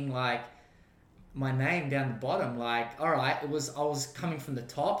seeing my name down the bottom. All right, I was coming from the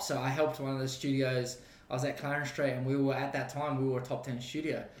top, so I helped one of the studios. I was at Clarence Street, and we were a top 10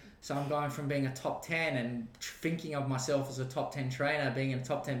 studio. So I'm going from being a top 10 and thinking of myself as a top 10 trainer, being in a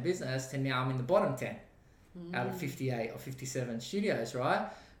top 10 business, to now I'm in the bottom 10 out of 58 or 57 studios, right?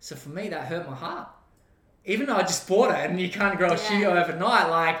 So for me, that hurt my heart. Even though I just bought it, and you can't grow a studio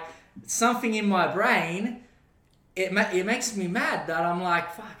overnight, something in my brain, it makes me mad that I'm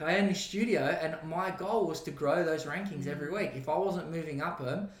fuck, I own this studio, and my goal was to grow those rankings every week. If I wasn't moving up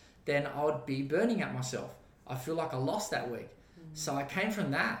them, then I would be burning at myself. I feel like I lost that week. So I came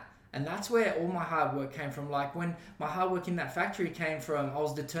from that. And that's where all my hard work came from. When my hard work in that factory came from, I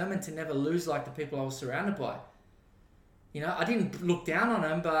was determined to never lose the people I was surrounded by. I didn't look down on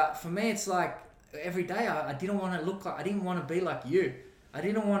them, but for me, it's every day I didn't want to look I didn't want to be like you. I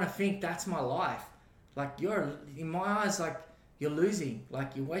didn't want to think that's my life. You're, in my eyes, you're losing.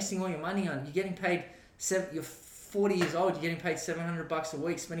 You're wasting all your money on, you're getting paid, you're 40 years old, you're getting paid $700 a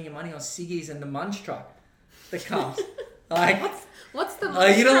week, spending your money on ciggies and the munch truck that comes. What's the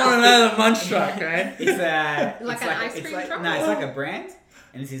munch you don't truck? want to know the munch truck, right? It's like an ice cream truck? No, it's like a brand.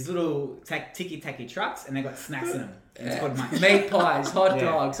 and it's these little ticky-tacky trucks, and they got snacks in them. And it's called Munch. Meat pies, hot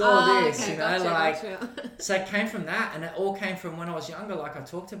dogs, all this, okay, you know, gotcha. So it came from that, and it all came from when I was younger, like I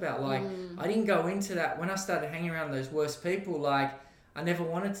talked about. Like, I didn't go into that when I started hanging around those worst people. Like, I never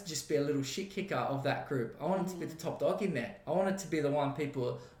wanted to just be a little shit kicker of that group. I wanted to be the top dog in there. I wanted to be the one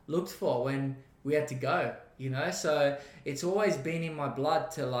people looked for when we had to go, you know. So it's always been in my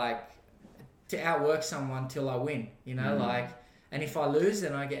blood to outwork someone till I win, you know, and if I lose,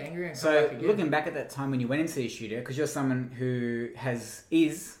 then I get angry and come back again. Looking back at that time when you went into the studio, because you're someone who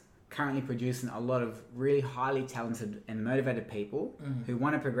is currently producing a lot of really highly talented and motivated people who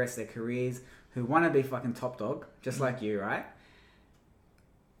want to progress their careers, who want to be fucking top dog, just like you, right?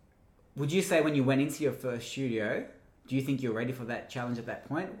 Would you say when you went into your first studio, do you think you're ready for that challenge at that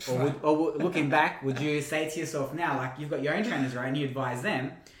point? Or looking back, would you say to yourself now, like you've got your own trainers, right, and you advise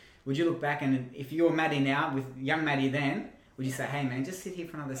them, would you look back and if you're Maddie now with young Maddie then, would you say, hey man, just sit here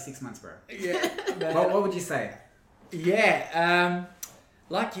for another 6 months, bro? Yeah. What would you say? Yeah.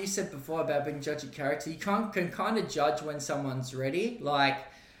 Like you said before about being judge of character, you can kind of judge when someone's ready.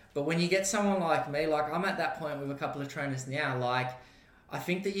 But when you get someone like me, like I'm at that point with a couple of trainers now, like I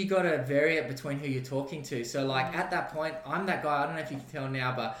think that you got to vary it between who you're talking to. So like at that point, I'm that guy, I don't know if you can tell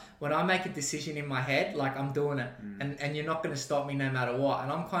now, but when I make a decision in my head, like I'm doing it and you're not going to stop me no matter what.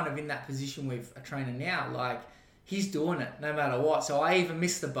 And I'm kind of in that position with a trainer now, like he's doing it no matter what. So I either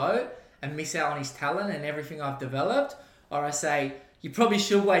miss the boat and miss out on his talent and everything I've developed, or I say, you probably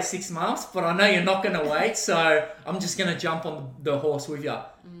should wait 6 months, but I know you're not going to wait. So I'm just going to jump on the horse with you.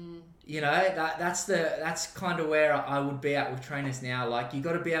 You know, that's kind of where I would be at with trainers now. Like, you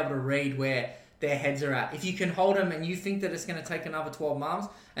got to be able to read where their heads are at. If you can hold them and you think that it's going to take another 12 months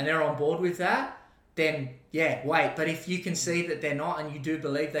and they're on board with that, then yeah, wait. But if you can see that they're not and you do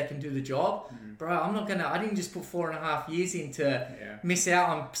believe they can do the job, bro, I didn't just put 4.5 years in to miss out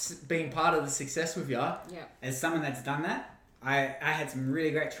on being part of the success with you. Yeah. As someone that's done that, I had some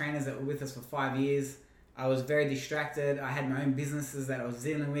really great trainers that were with us for 5 years. I was very distracted. I had my own businesses that I was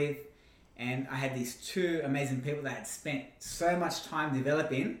dealing with. And I had these two amazing people that had spent so much time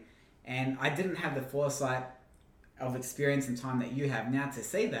developing, and I didn't have the foresight of experience and time that you have now to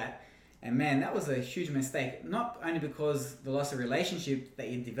see that. And man, that was a huge mistake. Not only because the loss of relationship that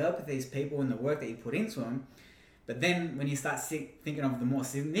you develop with these people and the work that you put into them, but then when you start thinking of the more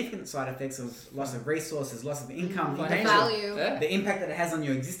significant side effects of loss of resources, loss of income, the value, the impact that it has on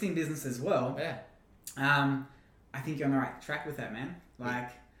your existing business as well. Yeah. I think you're on the right track with that, man. Like.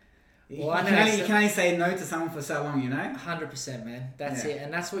 Well, you can only say no to someone for so long, you know? 100%, man. That's it.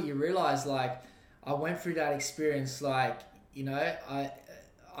 And that's what you realise, like, I went through that experience, like, you know,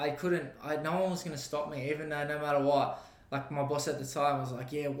 no one was going to stop me, even though no matter what, like, my boss at the time was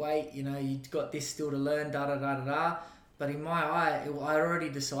like, yeah, wait, you know, you got this still to learn, da-da-da-da-da. But in my eye, I already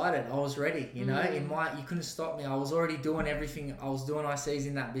decided I was ready, you know? You couldn't stop me. I was already doing everything. I was doing ICs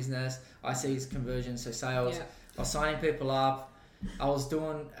in that business, ICs conversions, so sales. Yeah. I was signing people up. I was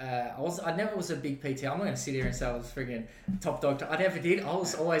doing, I never was a big PT. I'm not going to sit here and say I was friggin' top dog. I never did. I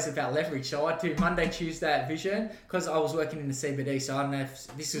was always about leverage. So I'd do Monday, Tuesday at Vision because I was working in the CBD. So I don't know if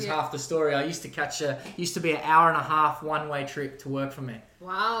this is half the story. I used to be an hour and a half one-way trip to work for me.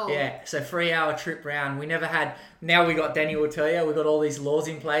 Wow. Yeah, so 3-hour trip round. We never had, now we got, Danny will tell you, we got all these laws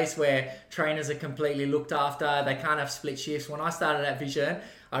in place where trainers are completely looked after. They can't have split shifts. When I started at Vision,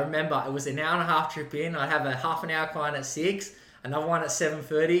 I remember it was an hour and a half trip in. I'd have a half an hour client at 6. Another one at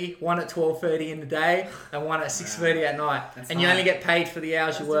 7:30, one at 12:30 in the day, and one at 6:30 at night. That's and you only get paid for the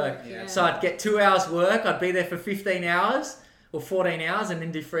hours you work. Yeah. So I'd get 2 hours work, I'd be there for 15 hours or 14 hours and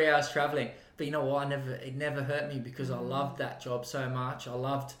then do 3 hours traveling. But you know what? It never hurt me because I loved that job so much. I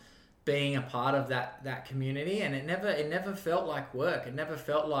loved being a part of that community, and it never felt like work. It never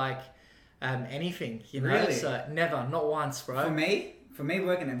felt like anything, you know? Really? So never, not once, bro. For me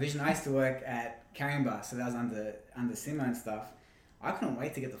working at Vision, I used to work at Carrying Bar, so that was under Simo and stuff. I couldn't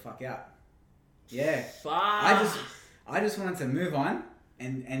wait to get the fuck out. Yeah. Fuck. I just wanted to move on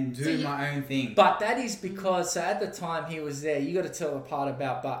and do my own thing. But that is because, so at the time he was there, you got to tell the part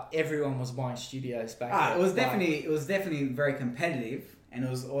about, but everyone was buying studios back then. It was definitely very competitive, and it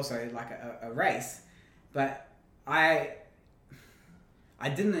was also like a race. But I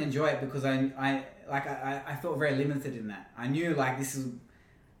didn't enjoy it because I felt very limited in that. I knew like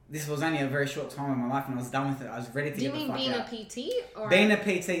this was only a very short time in my life, and I was done with it. I was ready to get the fuck out. Do you mean being a PT? Or? Being a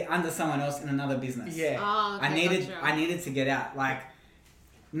PT under someone else in another business. Yeah. Oh, okay, I needed to get out. Like,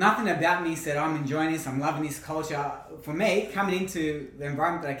 nothing about me said, I'm enjoying this, I'm loving this culture. For me, coming into the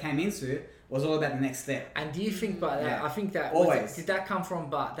environment that I came into was all about the next step. And do you think by that, I think that, always. Did that come from,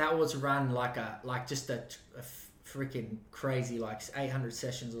 but that was run like just a freaking crazy, like 800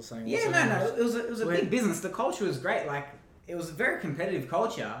 sessions or something. Yeah, no, it was a big business. The culture was great. Like, it was a very competitive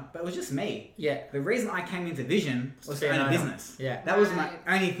culture, but it was just me. Yeah. The reason I came into Vision was to own a business. Yeah. That was my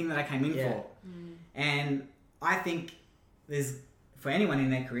only thing that I came in for. Mm. And I think for anyone in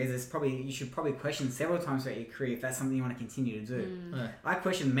their careers, you should probably question several times throughout your career if that's something you want to continue to do. Yeah. I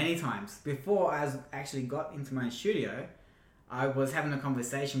questioned many times. Before I actually got into my own studio, I was having a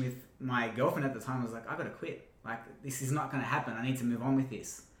conversation with my girlfriend at the time. I was like, I gotta quit. Like, this is not gonna happen. I need to move on with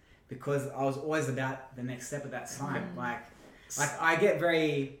this. Because I was always about the next step at that time. Like I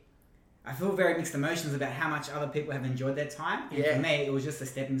feel very mixed emotions about how much other people have enjoyed their time. And for me, it was just a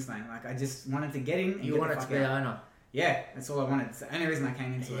stepping stone. Like, I just wanted to get in and you wanted to be the owner. Yeah, that's all I wanted. It's the only reason I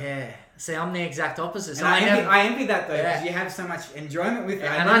came into it. Yeah. See, I'm the exact opposite. So and I envy that though, because you have so much enjoyment with it.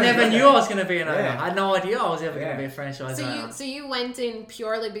 And I never knew I was going to be an owner. I had no idea I was ever going to be a franchise owner. So you went in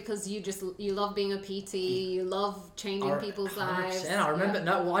purely because you love being a PT, you love changing people's lives. I remember.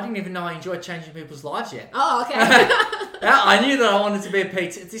 I didn't even know I enjoyed changing people's lives yet. Oh, okay. I knew that I wanted to be a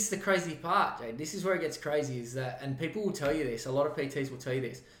PT. This is the crazy part, Jade. This is where it gets crazy. Is that, and people will tell you this. A lot of PTs will tell you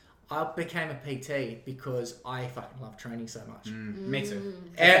this. I became a PT because I fucking love training so much. Me too.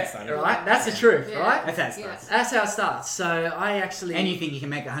 Right? That's the truth, right? That's how it starts. That's how it starts. So I actually... And you think you can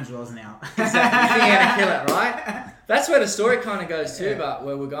make $100 an hour. Exactly. You think you're going to kill it, right? That's where the story kind of goes too, but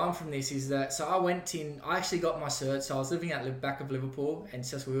where we're going from this is that... So I actually got my cert. So I was living at the back of Liverpool and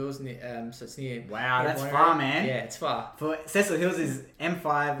Cecil Hills. So it's near... Wow, that's far, man. Yeah, it's far. For Cecil Hills is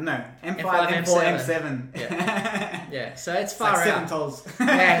M4, M7. Yeah, so it's far like out. 7 tolls.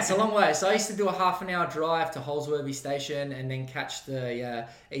 Yeah, it's a long way. So I used to do a half an hour drive to Holsworthy Station and then catch the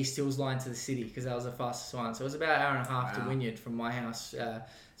East Hills line to the city because that was the fastest one. So it was about an hour and a half to Wynyard from my house.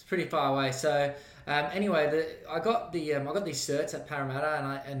 It's pretty far away. So anyway, I got these certs at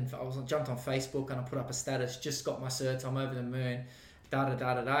Parramatta and I jumped on Facebook and I put up a status. Just got my certs. I'm over the moon.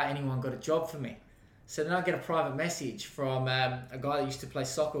 Anyone got a job for me? So then I get a private message from a guy that used to play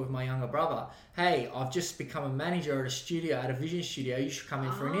soccer with my younger brother. Hey, I've just become a manager at a Vision studio. You should come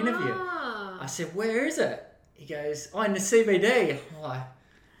in for an interview. I said, where is it? He goes, in the CBD. I'm like,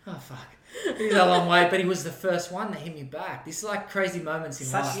 oh, fuck. He's a long way, but he was the first one that hit me back. This is like crazy moments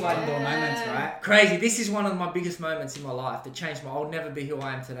in life. Such sliding door moments, right? Crazy. This is one of my biggest moments in my life that changed I would never be who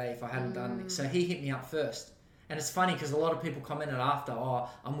I am today if I hadn't done it. So he hit me up first. And it's funny because a lot of people commented after,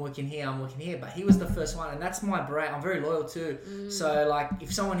 I'm working here, but he was the first one. And that's my brain. I'm very loyal too. So like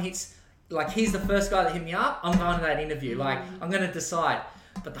if someone hits, like he's the first guy that hit me up, I'm going to that interview. Like I'm going to decide.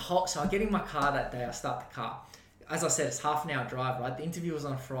 But so I get in my car that day, I start the car. As I said, it's half an hour drive, right? The interview was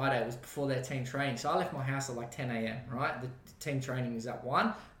on Friday. It was before their team training. So I left my house at like 10 a.m., right? The team training is at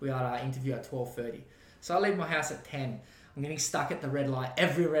 1. We had our interview at 12:30. So I leave my house at 10. I'm getting stuck at the red light.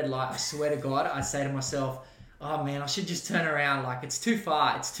 Every red light, I swear to God, I say to myself, oh man, I should just turn around. Like it's too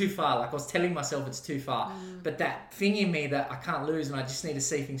far. Like I was telling myself it's too far. But that thing in me that I can't lose and I just need to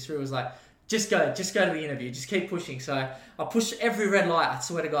see things through was like, just go to the interview. Just keep pushing. So I pushed every red light. I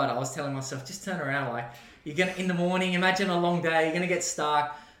swear to God, I was telling myself, just turn around. Like you're going to, in the morning, imagine a long day. You're going to get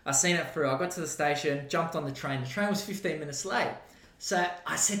stuck. I seen it through. I got to the station, jumped on the train. The train was 15 minutes late. So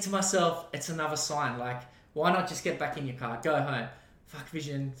I said to myself, it's another sign. Like, why not just get back in your car, go home? Fuck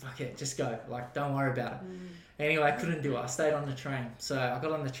Vision, fuck it, just go. Like, don't worry about it. Anyway, I couldn't do it. I stayed on the train. So I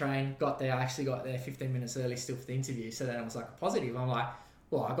got on the train, got there. I actually got there 15 minutes early still for the interview. So then it was like a positive. I'm like,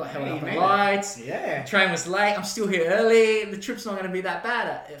 well, I got held up at lights. Yeah. The train was late. I'm still here early. The trip's not going to be that bad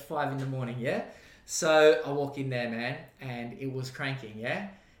at 5 in the morning, yeah? So I walk in there, man, and it was cranking, yeah?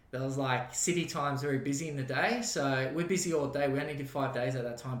 There was like city time's very busy in the day. So we're busy all day. We only did 5 days at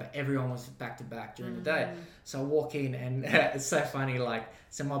that time, but everyone was back to back during the day. So I walk in and it's so funny. Like,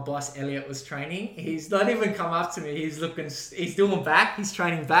 so my boss, Elliot, was training. He's not even come up to me. He's doing back. He's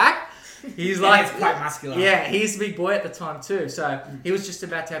training back. He's like, it's quite muscular. Yeah, he's a big boy at the time too. So he was just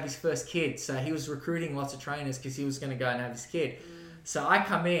about to have his first kid. So he was recruiting lots of trainers because he was going to go and have his kid. So I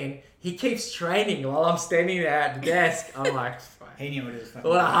come in, he keeps training while I'm standing there at the desk. I'm like, he knew what it was.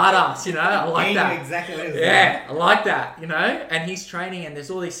 What a hard ass, you know? I like that. He knew exactly what it was. Yeah, I like that, you know? And he's training and there's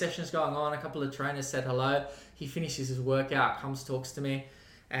all these sessions going on. A couple of trainers said hello. He finishes his workout, comes, talks to me,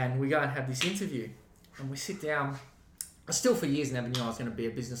 and we go and have this interview. And we sit down. I still for years never knew I was going to be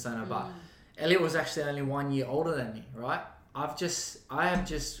a business owner, but Elliot was actually only 1 year older than me, right? I have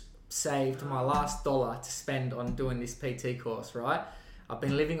just saved my last dollar to spend on doing this PT course, right? I've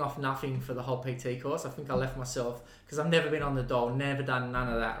been living off nothing for the whole PT course. I think I left myself because I've never been on the dole, never done none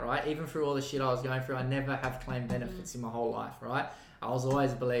of that, right? Even through all the shit I was going through, I never have claimed benefits in my whole life, right? I was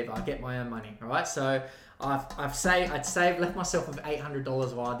always a believer. I get my own money, right? So I'd left myself with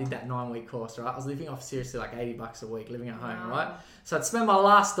 $800 while I did that 9-week course, right? I was living off seriously like $80 a week, living at home, right? So I'd spend my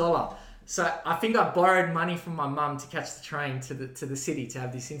last dollar. So I think I borrowed money from my mum to catch the train to the city to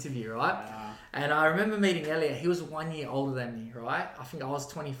have this interview, right? Wow. And I remember meeting Elliot. He was 1 year older than me, right? I think I was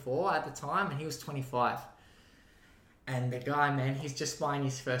 24 at the time and he was 25. And the guy, man, he's just buying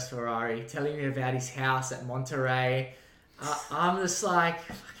his first Ferrari, telling me about his house at Monterey. I'm just like,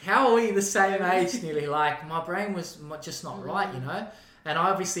 how are we the same age nearly? Like, my brain was just not right, you know? And I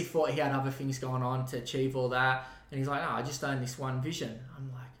obviously thought he had other things going on to achieve all that. And he's like, no, I just own this one vision.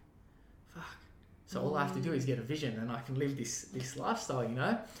 I'm like, fuck. So all I have to do is get a vision and I can live this lifestyle, you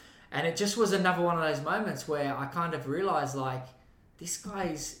know? And it just was another one of those moments where I kind of realized, like, this guy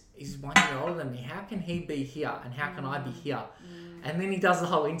is 1 year older than me. How can he be here and how can I be here? And then he does the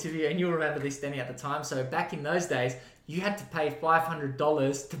whole interview, and you'll remember this, Danny, at the time. So back in those days, you had to pay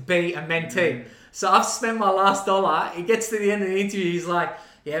 $500 to be a mentee. So I've spent my last dollar. It gets to the end of the interview. He's like,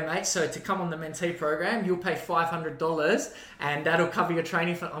 yeah, mate, so to come on the mentee program, you'll pay $500 and that'll cover your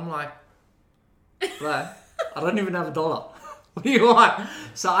training. I'm like, bro, I don't even have a dollar. What do you want?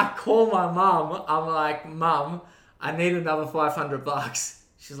 So I call my mum. I'm like, Mum, I need another $500.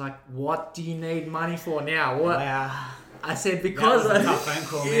 She's like, what do you need money for now? What? Wow. I said, because... That was a tough phone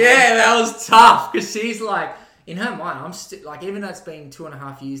call, man. Yeah, that was tough. Because she's like, in her mind, I'm still... Like, even though it's been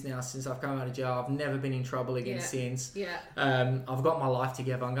 2.5 years now since I've come out of jail, I've never been in trouble again since. Yeah. I've got my life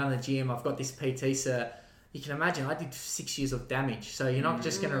together. I'm going to the gym. I've got this PT cert. You can imagine, I did 6 years of damage. So you're not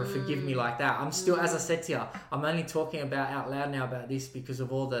just going to forgive me like that. I'm still, as I said to you, I'm only talking about out loud now about this because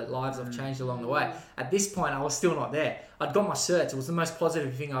of all the lives I've changed along the way. At this point, I was still not there. I'd got my certs. It was the most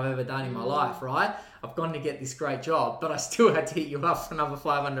positive thing I've ever done in my life, right? I've gone to get this great job, but I still had to hit you up for another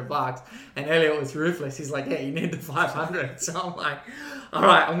 $500. And Elliot was ruthless. He's like, yeah, you need the 500. So I'm like, all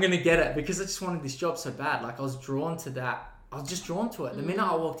right, I'm going to get it because I just wanted this job so bad. Like, I was drawn to that. I was just drawn to it. The minute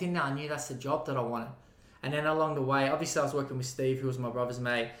I walked in there, I knew that's the job that I wanted. And then along the way, obviously I was working with Steve, who was my brother's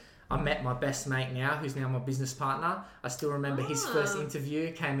mate. I met my best mate now, who's now my business partner. I still remember his first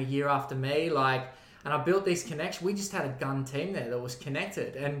interview came a year after me. And I built these connections. We just had a gun team there that was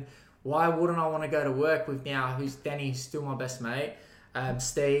connected. And why wouldn't I want to go to work with now, who's Danny, who's still my best mate,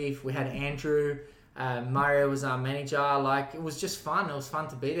 Steve, we had Andrew, Mario was our manager. Like, it was just fun. It was fun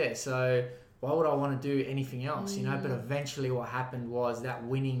to be there. So why would I want to do anything else, you know? But eventually what happened was that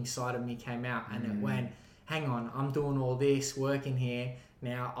winning side of me came out and it went, hang on, I'm doing all this, working here.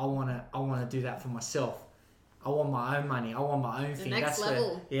 Now I want to do that for myself. I want my own money. I want my own thing. Next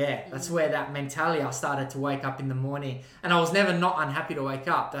level. That's where that mentality, I started to wake up in the morning. And I was never not unhappy to wake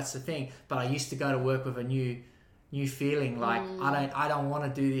up. That's the thing. But I used to go to work with a new feeling. Like, I don't want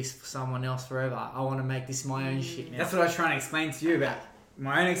to do this for someone else forever. I want to make this my own shit now. That's what I was trying to explain to you about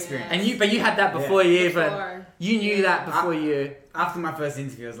my own experience. And you had that before you even... You knew that before you... After my first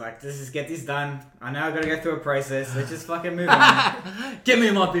interview, I was like, let's just get this done. I know I've got to go through a process. Let's just fucking move on. Get me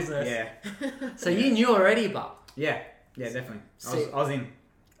in my business. Yeah. So you knew already, but... Yeah, definitely. I was in.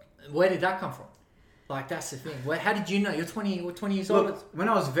 Where did that come from? Like, that's the thing. How did you know? You're 20 years old. When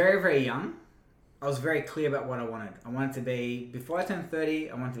I was very, very young, I was very clear about what I wanted. I wanted to be, before I turned 30,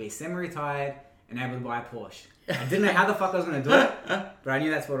 I wanted to be semi-retired and able to buy a Porsche. I didn't know how the fuck I was going to do it, but I knew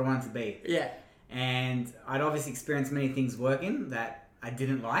that's what I wanted to be. Yeah. And I'd obviously experienced many things working that I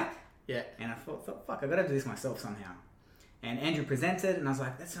didn't like. Yeah. And I thought, fuck, I got to do this myself somehow. And Andrew presented, and I was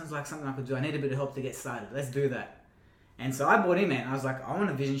like, that sounds like something I could do. I need a bit of help to get started. Let's do that. And so I bought him in. I was like, I want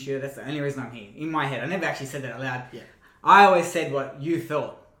a vision shooter. That's the only reason I'm here. In my head. I never actually said that out loud. Yeah. I always said what you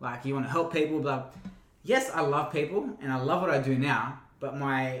thought. Like, you want to help people, blah. Yes, I love people, and I love what I do now, but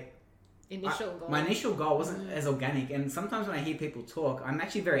my initial goal wasn't as organic. And sometimes when I hear people talk, I'm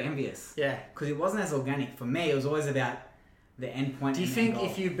actually very envious. Yeah. Because it wasn't as organic. For me, it was always about the end point. Do you think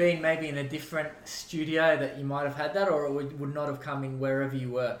if you'd been maybe in a different studio that you might have had that, or it would not have come in wherever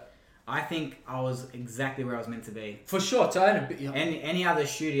you were? I think I was exactly where I was meant to be. For sure, to own a bit. Any other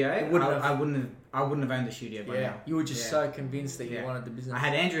studio, I wouldn't have owned the studio by now. You were just so convinced that you wanted the business. I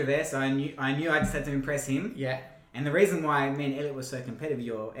had Andrew there, so I knew I just had to impress him. Yeah. And the reason why me and Elliot were so competitive,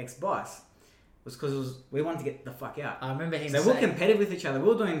 your ex-boss, was because we wanted to get the fuck out. I remember him saying... So we're competitive with each other. We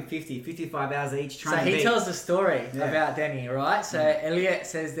were doing 50, 55 hours each trying to So he tells the story about Danny, right? So Elliot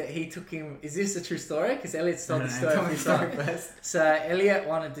says that he took him... Is this a true story? Because Elliot's told the story first. So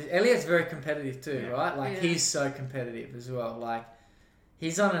Elliot's very competitive too, right? Like, he's so competitive as well. Like,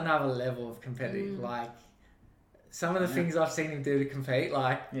 he's on another level of competitive. Like, some of the things I've seen him do to compete,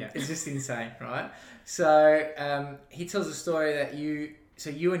 like, it's just insane, right? So he tells a story that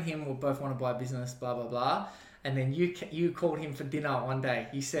you and him will both want to buy a business, blah, blah, blah. And then you called him for dinner one day.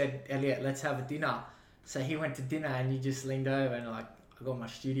 You said, Elliot, let's have a dinner. So he went to dinner and you just leaned over and like, I got my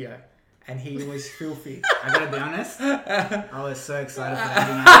studio. And he was filthy. I gotta be honest, I was so excited for that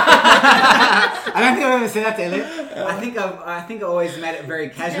dinner. I don't think I've ever said that to Elliot. I think I always made it very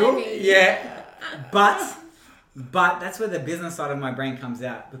casual. Yeah. But that's where the business side of my brain comes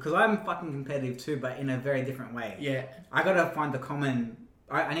out, because I'm fucking competitive too, but in a very different way. Yeah. I gotta find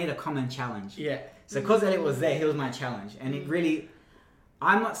I need a common challenge. Yeah. So because Elliot was there, he was my challenge, and it really,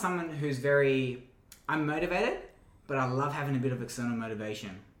 I'm not someone who's I'm motivated, but I love having a bit of external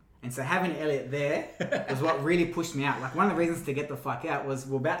motivation. And so having Elliot there was what really pushed me out. Like, one of the reasons to get the fuck out was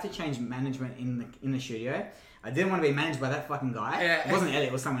we're about to change management in the studio. I didn't want to be managed by that fucking guy. Yeah. It wasn't Elliot,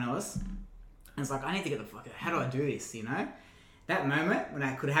 it was someone else. And it's like, I need to get the fuck out. How do I do this, you know? That moment when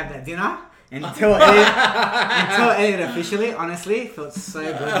I could have that dinner and tell Elliot officially, honestly, it felt so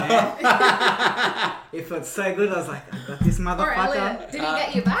good, man. It felt so good. I was like, I got this motherfucker. Or Elliot, did he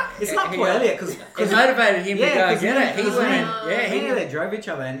get you back? It's not poor Elliot, because it motivated him to go get it. He and Elliot drove each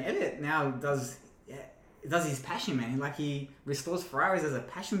other, and Elliot now does his passion, man. Like, he restores Ferraris as a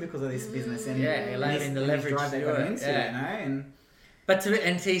passion because of this business, and he allowed him the leverage to do it. Into it, you know. And but to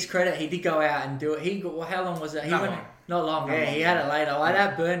his credit, he did go out and do it. How long was it? Not long. He had it later. Like,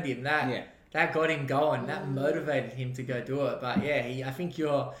 that burned him. That got him going. That motivated him to go do it. But I think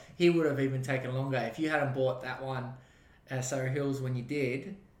he would have even taken longer if you hadn't bought that one, Surrey Hills, when you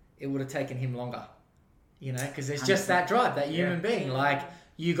did. It would have taken him longer, you know, because there's just that drive, that human being. Like,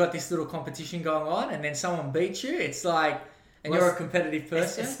 you got this little competition going on, and then someone beats you. It's like, and you're a competitive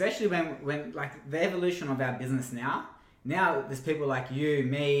person. Especially when like the evolution of our business now. Now there's people like you,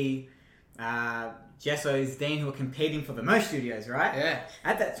 me, Jesso's, Dean, who are competing for the most studios, right? Yeah.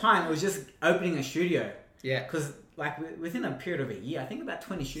 At that time, it was just opening a studio. Yeah. Because like within a period of a year, I think about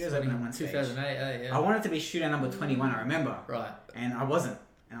 20 studios opened at one stage. 2008, I wanted to be studio number 21, I remember. Right. And I wasn't.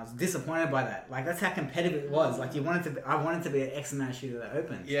 And I was disappointed by that. Like, that's how competitive it was. Like, I wanted to be an X amount of studio that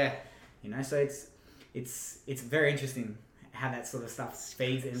opened. Yeah. You know, so it's very interesting how that sort of stuff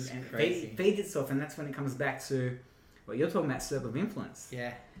feeds and feeds itself. And that's when it comes back to what you're talking about, circle of influence.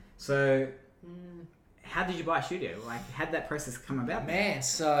 Yeah. So, how did you buy a studio? Like, how did that process come about? Man,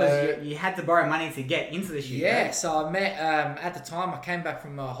 so... Because you had to borrow money to get into the studio. Yeah, so I met... at the time, I came back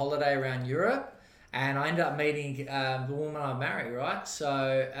from a holiday around Europe, and I ended up meeting the woman I married, right?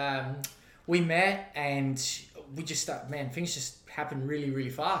 So, we met, and we just started... Man, things just happened really, really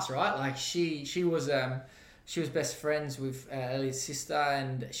fast, right? Like, she was best friends with Elliot's sister,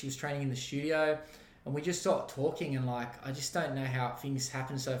 and she was training in the studio. And we just started talking, and like, I just don't know how things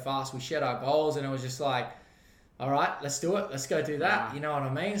happen so fast. We shared our goals, and it was just like, all right, let's do it. Let's go do that. Wow. You know what I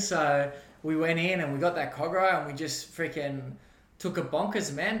mean? So we went in and we got that Cogro, and we just freaking took it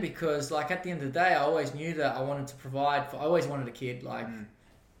bonkers, man, because like at the end of the day, I always knew that I wanted to provide I always wanted a kid. Like,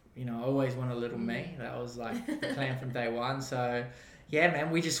 you know, I always wanted a little me. That was like the plan from day one. So yeah,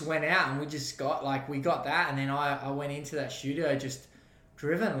 man, we just went out and we just got that. And then I went into that studio just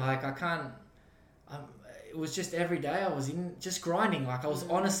driven. Like, it was just every day I was in just grinding. Like, I was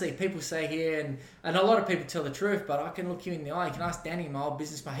honestly, people say here, and a lot of people tell the truth, but I can look you in the eye. You can ask Danny, my old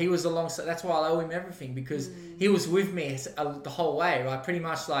business partner. He was alongside. That's why I owe him everything, because he was with me the whole way, right? Pretty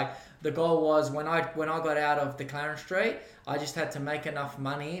much like the goal was when I got out of the Clarence Street, I just had to make enough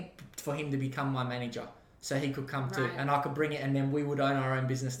money for him to become my manager. So he could come too, and I could bring it, and then we would own our own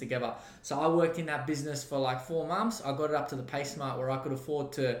business together. So I worked in that business for like 4 months. I got it up to the pay smart where I could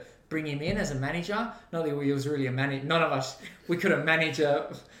afford to bring him in as a manager. Not that he was really a manager. None of us, we couldn't manage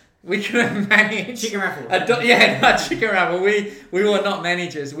chicken raffle. Chicken raffle. We were not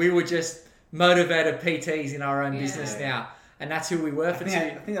managers. We were just motivated PTs in our own business now. And that's who we were I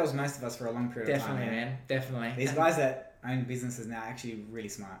think that was most of us for a long period of time. Definitely, man. Definitely. These guys that own businesses now are actually really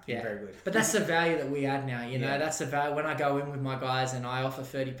smart. Yeah. Very good. But that's the value that we add now, you know. That's the value. When I go in with my guys and I offer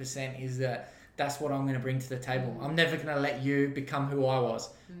 30%, is that that's what I'm going to bring to the table. I'm never going to let you become who I was,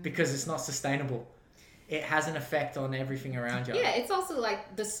 because it's not sustainable. It has an effect on everything around you. Yeah, it's also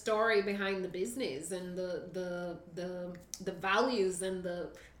like the story behind the business and the values and the,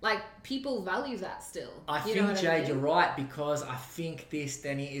 like, people value that still. I think, Jade, you're right, because I think this,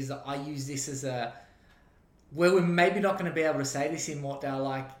 Danny, is I use this as where we're maybe not going to be able to say this in Mortdale,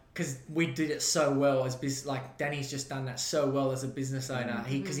 like, because we did it so well as business. Like, Danny's just done that so well as a business owner.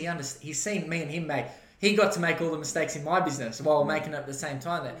 He's seen me and him make. He got to make all the mistakes in my business while making it at the same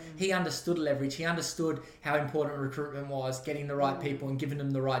time. That he understood leverage. He understood how important recruitment was, getting the right people and giving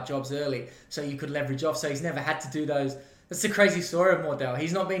them the right jobs early, so you could leverage off. So he's never had to do those. That's the crazy story of Mortdale.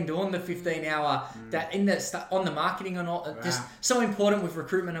 He's not been doing the 15-hour that on the marketing and all. Just so important with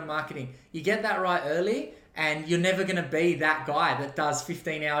recruitment and marketing. You get that right early, And you're never going to be that guy that does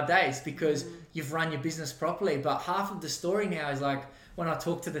 15-hour days because you've run your business properly. But half of the story now is like, when I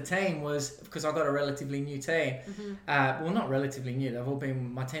talked to the team was, because I got a relatively new team. Well, not relatively new.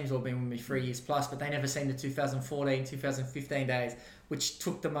 My team's all been with me 3 years plus, but they never seen the 2014, 2015 days, which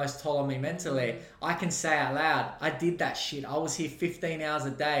took the most toll on me mentally. I can say out loud, I did that shit. I was here 15 hours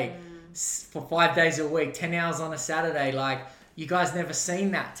a day for 5 days a week, 10 hours on a Saturday. Like, you guys never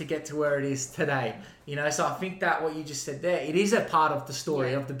seen that to get to where it is today. You know, so I think that what you just said there, it is a part of the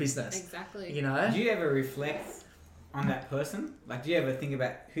story of the business. Exactly. You know? Do you ever reflect on that person? Like, do you ever think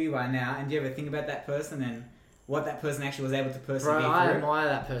about who you are now, and do you ever think about that person and what that person actually was able to persevere Bro, I through? admire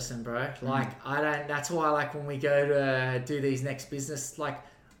that person, bro. Like, that's why, like, when we go to do these next business, like,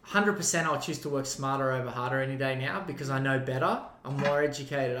 100% I'll choose to work smarter over harder any day now because I know better. I'm more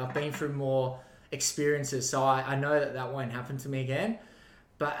educated. I've been through more experiences, so I know that won't happen to me again.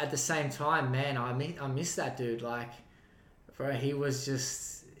 But at the same time, man, I miss that dude. Like, bro, he was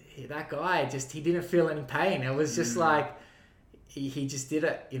just... that guy, he didn't feel any pain. It was just like... He just did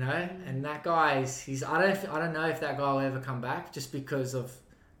it, you know? And that guy, I don't know if that guy will ever come back just because of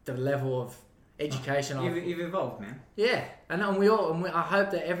the level of education. You've evolved, man. Yeah, and I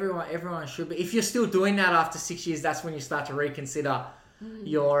hope that everyone should be. If you're still doing that after 6 years, that's when you start to reconsider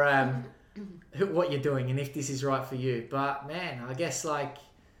your what you're doing and if this is right for you. But man, I guess like,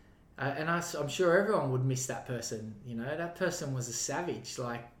 I'm sure everyone would miss that person. You know, that person was a savage.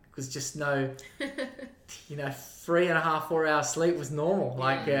 Like, was just no, 3.5, 4 hours sleep was normal.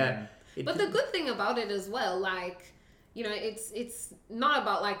 Like, but the good thing about it as well, like, you know, it's not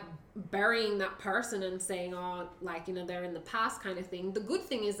about like burying that person and saying, oh, like, you know, they're in the past kind of thing. The good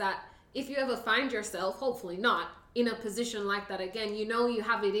thing is that if you ever find yourself, hopefully not, in a position like that again, you know, you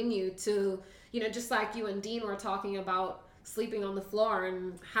have it in you to, you know, just like you and Dean were talking about sleeping on the floor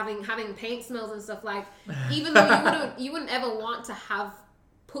and having paint smells and stuff, like, even though you wouldn't ever want to have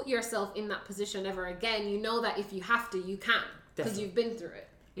put yourself in that position ever again, you know that if you have to, you can, because you've been through it.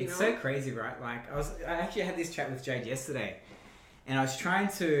 It's so crazy, right? Like, I actually had this chat with Jade yesterday, and I was trying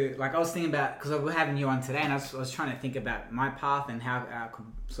to, like, I was thinking about, because we're having you on today, and I was trying to think about my path and how I could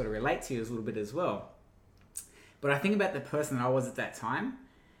sort of relate to you a little bit as well. But I think about the person that I was at that time,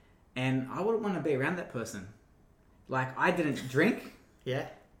 and I wouldn't want to be around that person. Like, I didn't drink. Yeah.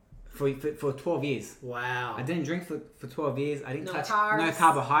 For 12 years. Wow. I didn't drink for 12 years. I didn't touch carbs. No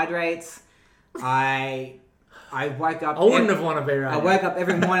carbohydrates. I woke up. I wouldn't have wanted to be around. I woke up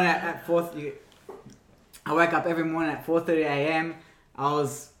every morning at 4:30 a.m. I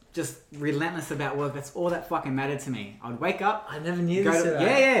was just relentless about work. That's all that fucking mattered to me. I'd wake up. I never knew this.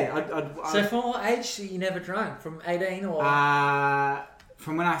 So from what age you never drank? From 18 or?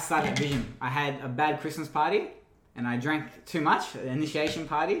 From when I started Vision. I had a bad Christmas party. And I drank too much, an initiation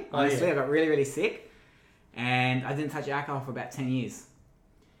party. Honestly, I got really, really sick. And I didn't touch alcohol for about 10 years.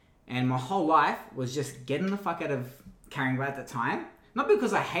 And my whole life was just getting the fuck out of carrying blood at the time. Not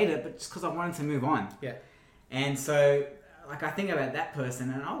because I hated it, but just because I wanted to move on. Yeah. And so, like, I think about that person,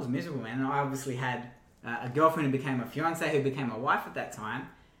 and I was miserable, man. And I obviously had a girlfriend who became a fiance, who became a wife at that time.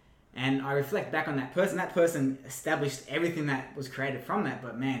 And I reflect back on that person. That person established everything that was created from that.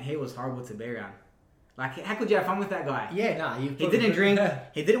 But, man, he was horrible to be around. Like, how could you have fun with that guy? Yeah, no. He didn't drink.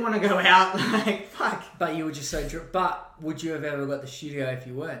 He didn't want to go out. Like, fuck. But you were just so... But would you have ever got the studio if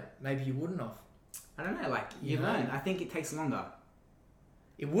you weren't? Maybe you wouldn't have. I don't know. Like, you learn. I think it takes longer.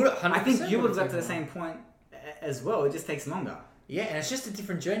 It would 100%. I think you would have got to the same point as well. It just takes longer. Yeah, and it's just a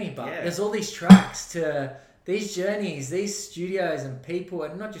different journey. But there's all these tracks to... These journeys, these studios and people,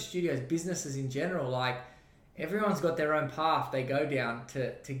 and not just studios, businesses in general. Like, everyone's got their own path they go down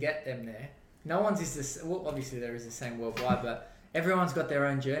to get them there. No one's is this. Well, obviously there is the same worldwide, but everyone's got their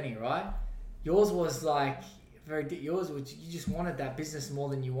own journey, right? Yours was like yours was you just wanted that business more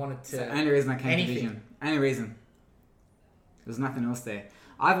than you wanted to. It's the only reason I came to Vision. Only reason. There's nothing else there.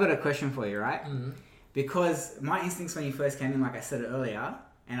 I've got a question for you, right? Mm-hmm. Because my instincts when you first came in, like I said earlier,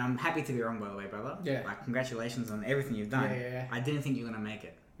 and I'm happy to be wrong, by the way, brother. Yeah. Like, congratulations on everything you've done. Yeah. I didn't think you were gonna make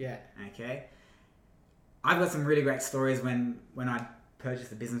it. Yeah. Okay. I've got some really great stories when I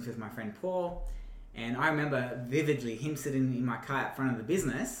purchased the business with my friend Paul, and I remember vividly him sitting in my car at front of the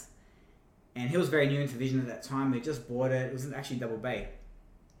business, and he was very new into Vision at that time. He just bought it. It was actually double bay,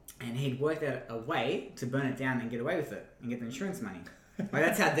 and he'd worked out a way to burn it down and get away with it and get the insurance money. Like,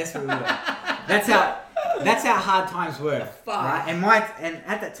 that's how desperate we were. That's how hard times were, right? And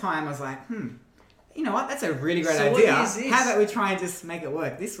at that time I was like, you know what? That's a really great idea. How about we try and just make it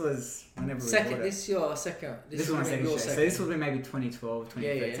work? This was whenever we bought it. This is your second. This is my second show. So this would be maybe 2012,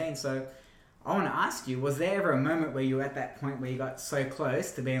 2013. Yeah. So I want to ask you, was there ever a moment where you were at that point where you got so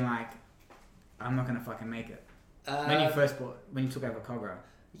close to being like, I'm not gonna fucking make it? When you took over Cobra.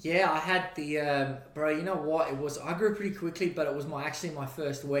 Yeah, I had the bro. You know what? I grew pretty quickly, but it was actually my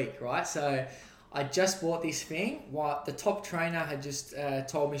first week, right? So I just bought this thing. The top trainer had just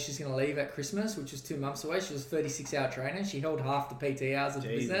told me she's going to leave at Christmas, which was 2 months away. She was a 36-hour trainer. She held half the PT hours of the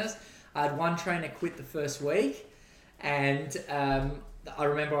business. I had one trainer quit the first week, and I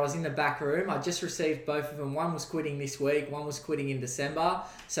remember I was in the back room. I just received both of them. One was quitting this week. One was quitting in December.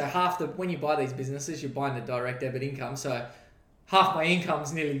 So when you buy these businesses, you're buying the direct debit income. So half my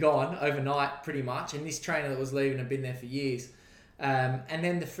income's nearly gone overnight, pretty much. And this trainer that was leaving had been there for years. And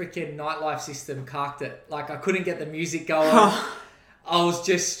then the freaking nightlife system carked it. Like, I couldn't get the music going. I was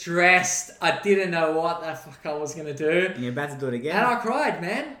just stressed. I didn't know what the fuck I was going to do. And you're about to do it again. And I cried,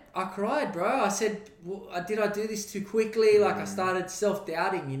 man. I cried, bro. I said, did I do this too quickly? Like, I started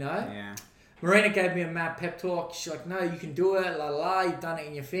self-doubting, you know? Yeah. Marina gave me a mad pep talk. She's like, no, you can do it. La la, you've done it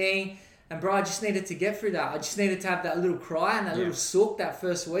in your thing. And bro, I just needed to get through that. I just needed to have that little cry and that little sook that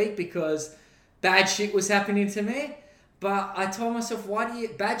first week because bad shit was happening to me. But I told myself,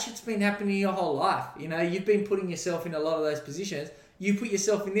 bad shit's been happening your whole life. You know, you've been putting yourself in a lot of those positions. You put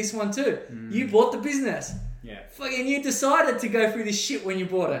yourself in this one too. You bought the business. Yeah. Fucking you decided to go through this shit when you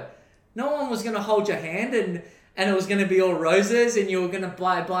bought it. No one was going to hold your hand and it was going to be all roses and you were going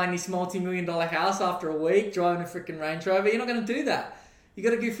to buying this multi-million-dollar house after a week, driving a freaking Range Rover. You're not going to do that. You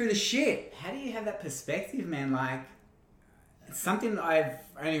got to go through the shit. How do you have that perspective, man? Like, it's something I've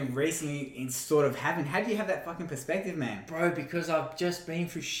only recently sort of having. How do you have that fucking perspective, man? Bro, because I've just been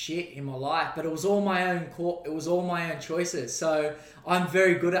through shit in my life, but it was all my own it was all my own choices. So I'm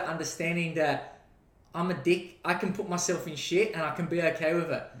very good at understanding that I'm a dick. I can put myself in shit and I can be okay with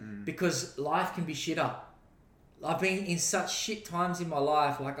it because life can be shitter. I've been in such shit times in my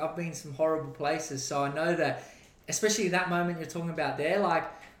life. Like, I've been in some horrible places. So I know that, especially that moment you're talking about there, like,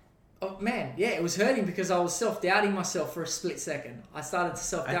 oh man, yeah, it was hurting because I was self-doubting myself for a split second. I started to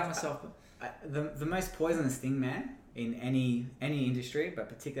self-doubt myself. The most poisonous thing, man, in any industry, but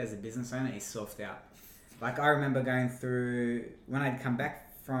particularly as a business owner, is self-doubt. Like, I remember going through, when I'd come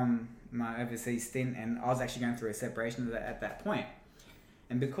back from my overseas stint, and I was actually going through a separation at that point.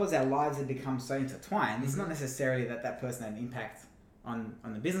 And because our lives had become so intertwined, it's not necessarily that person had an impact on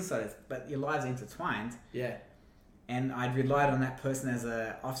the business side, but your lives are intertwined. Yeah. And I'd relied on that person as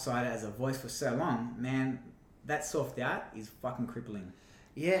a offsider, as a voice for so long. Man, that self-doubt is fucking crippling.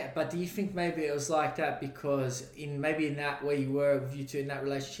 Yeah, but do you think maybe it was like that because in that where you were with you two in that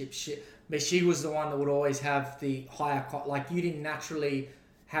relationship, she was the one that would always have the higher like you didn't naturally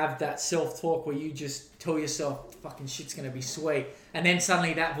have that self-talk where you just tell yourself fucking shit's gonna be sweet, and then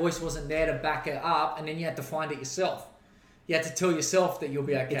suddenly that voice wasn't there to back it up, and then you had to find it yourself. You had to tell yourself that you'll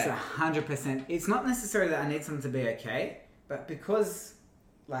be okay. It's 100%. It's not necessarily that I need someone to be okay, but because,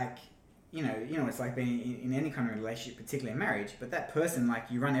 like, you know, it's like being in any kind of relationship, particularly a marriage, but that person, like,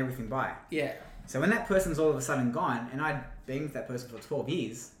 you run everything by. Yeah. So when that person's all of a sudden gone, and I'd been with that person for 12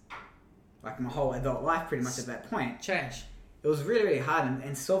 years, like my whole adult life pretty much at that point. Change. It was really, really hard,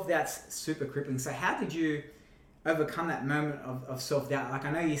 and self-doubt's super crippling. So how did you overcome that moment of self-doubt? Like,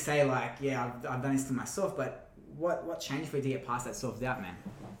 I know you say, like, yeah, I've done this to myself, but what changed for you to get past that self-doubt, man?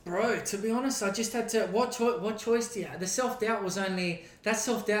 Bro, to be honest, I just had to... What choice do you have? The self-doubt was only... That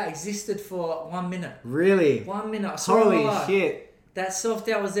self-doubt existed for 1 minute. Really? 1 minute. Holy shit. That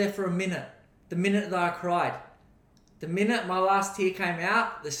self-doubt was there for a minute. The minute that I cried. The minute my last tear came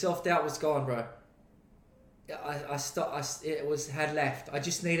out, the self-doubt was gone, bro. I stopped. Had left. I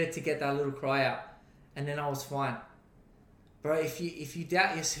just needed to get that little cry out. And then I was fine. Bro, if you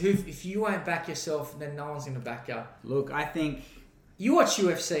doubt yourself, if you won't back yourself, then no one's going to back you. Look, I think... You watch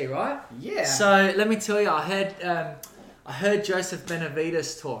UFC, right? Yeah. So, let me tell you, I heard Joseph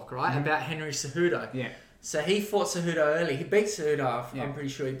Benavidez talk, right, about Henry Cejudo. Yeah. So, he fought Cejudo early. He beat Cejudo, I'm pretty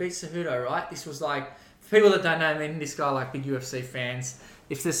sure. He beat Cejudo, right? This was like... For people that don't know, I mean, this guy, like, big UFC fans.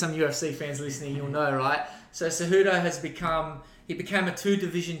 If there's some UFC fans listening, you'll know, right? So, Cejudo He became a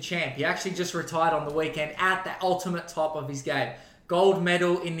 2-division champ. He actually just retired on the weekend at the ultimate top of his game. Gold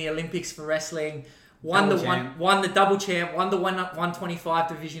medal in the Olympics for wrestling. Won the double champ. Won the 125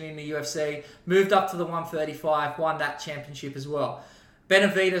 division in the UFC. Moved up to the 135. Won that championship as well.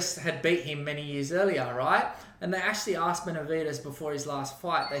 Benavidez had beat him many years earlier, right? And they actually asked Benavidez before his last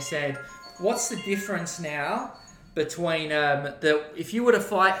fight. They said, "What's the difference now between if you were to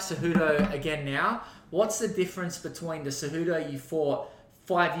fight Cejudo again now? What's the difference between the Cejudo you fought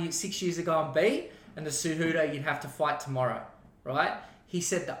 6 years ago and beat and the Cejudo you'd have to fight tomorrow?" Right? He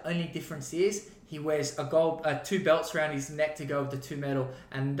said the only difference is he wears 2 belts around his neck to go with the 2 medal,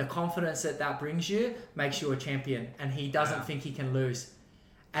 and the confidence that brings you makes you a champion, and he doesn't think he can lose.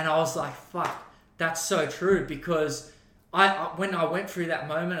 And I was like, fuck. That's so true, because when I went through that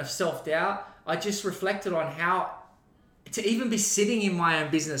moment of self-doubt, I just reflected on how to even be sitting in my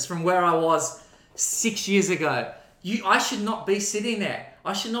own business from where I was 6 years ago. I should not be sitting there.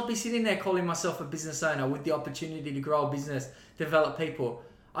 I should not be sitting there calling myself a business owner with the opportunity to grow a business, develop people.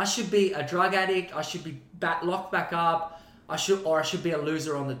 I should be a drug addict. I should be locked back up. I should be a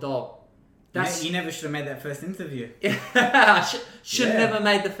loser on the dole. You never should have made that first interview. I should have never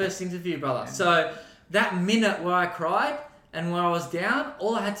made the first interview, brother. Yeah. So that minute where I cried and where I was down,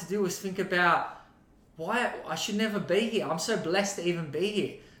 all I had to do was think about why I should never be here. I'm so blessed to even be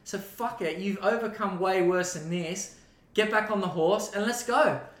here. So fuck it. You've overcome way worse than this. Get back on the horse and let's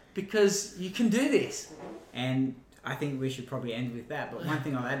go, because you can do this. And I think we should probably end with that. But one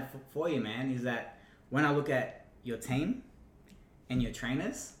thing I'll add for you, man, is that when I look at your team and your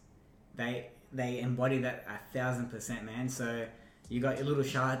trainers, they embody that 1,000%, man. So you got your little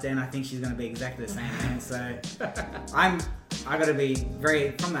Charlotte there, and I think she's going to be exactly the same, man. So I got to be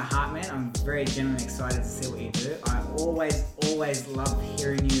very, from the heart, man, I'm very genuinely excited to see what you do. I always love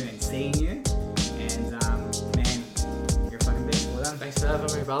hearing you and seeing you. And, man, you're a fucking beast. Well done. Thanks for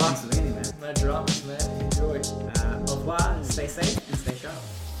having me, brother. Thanks for being here, man. No dramas, man. Enjoy. Au revoir. Stay safe and stay sharp.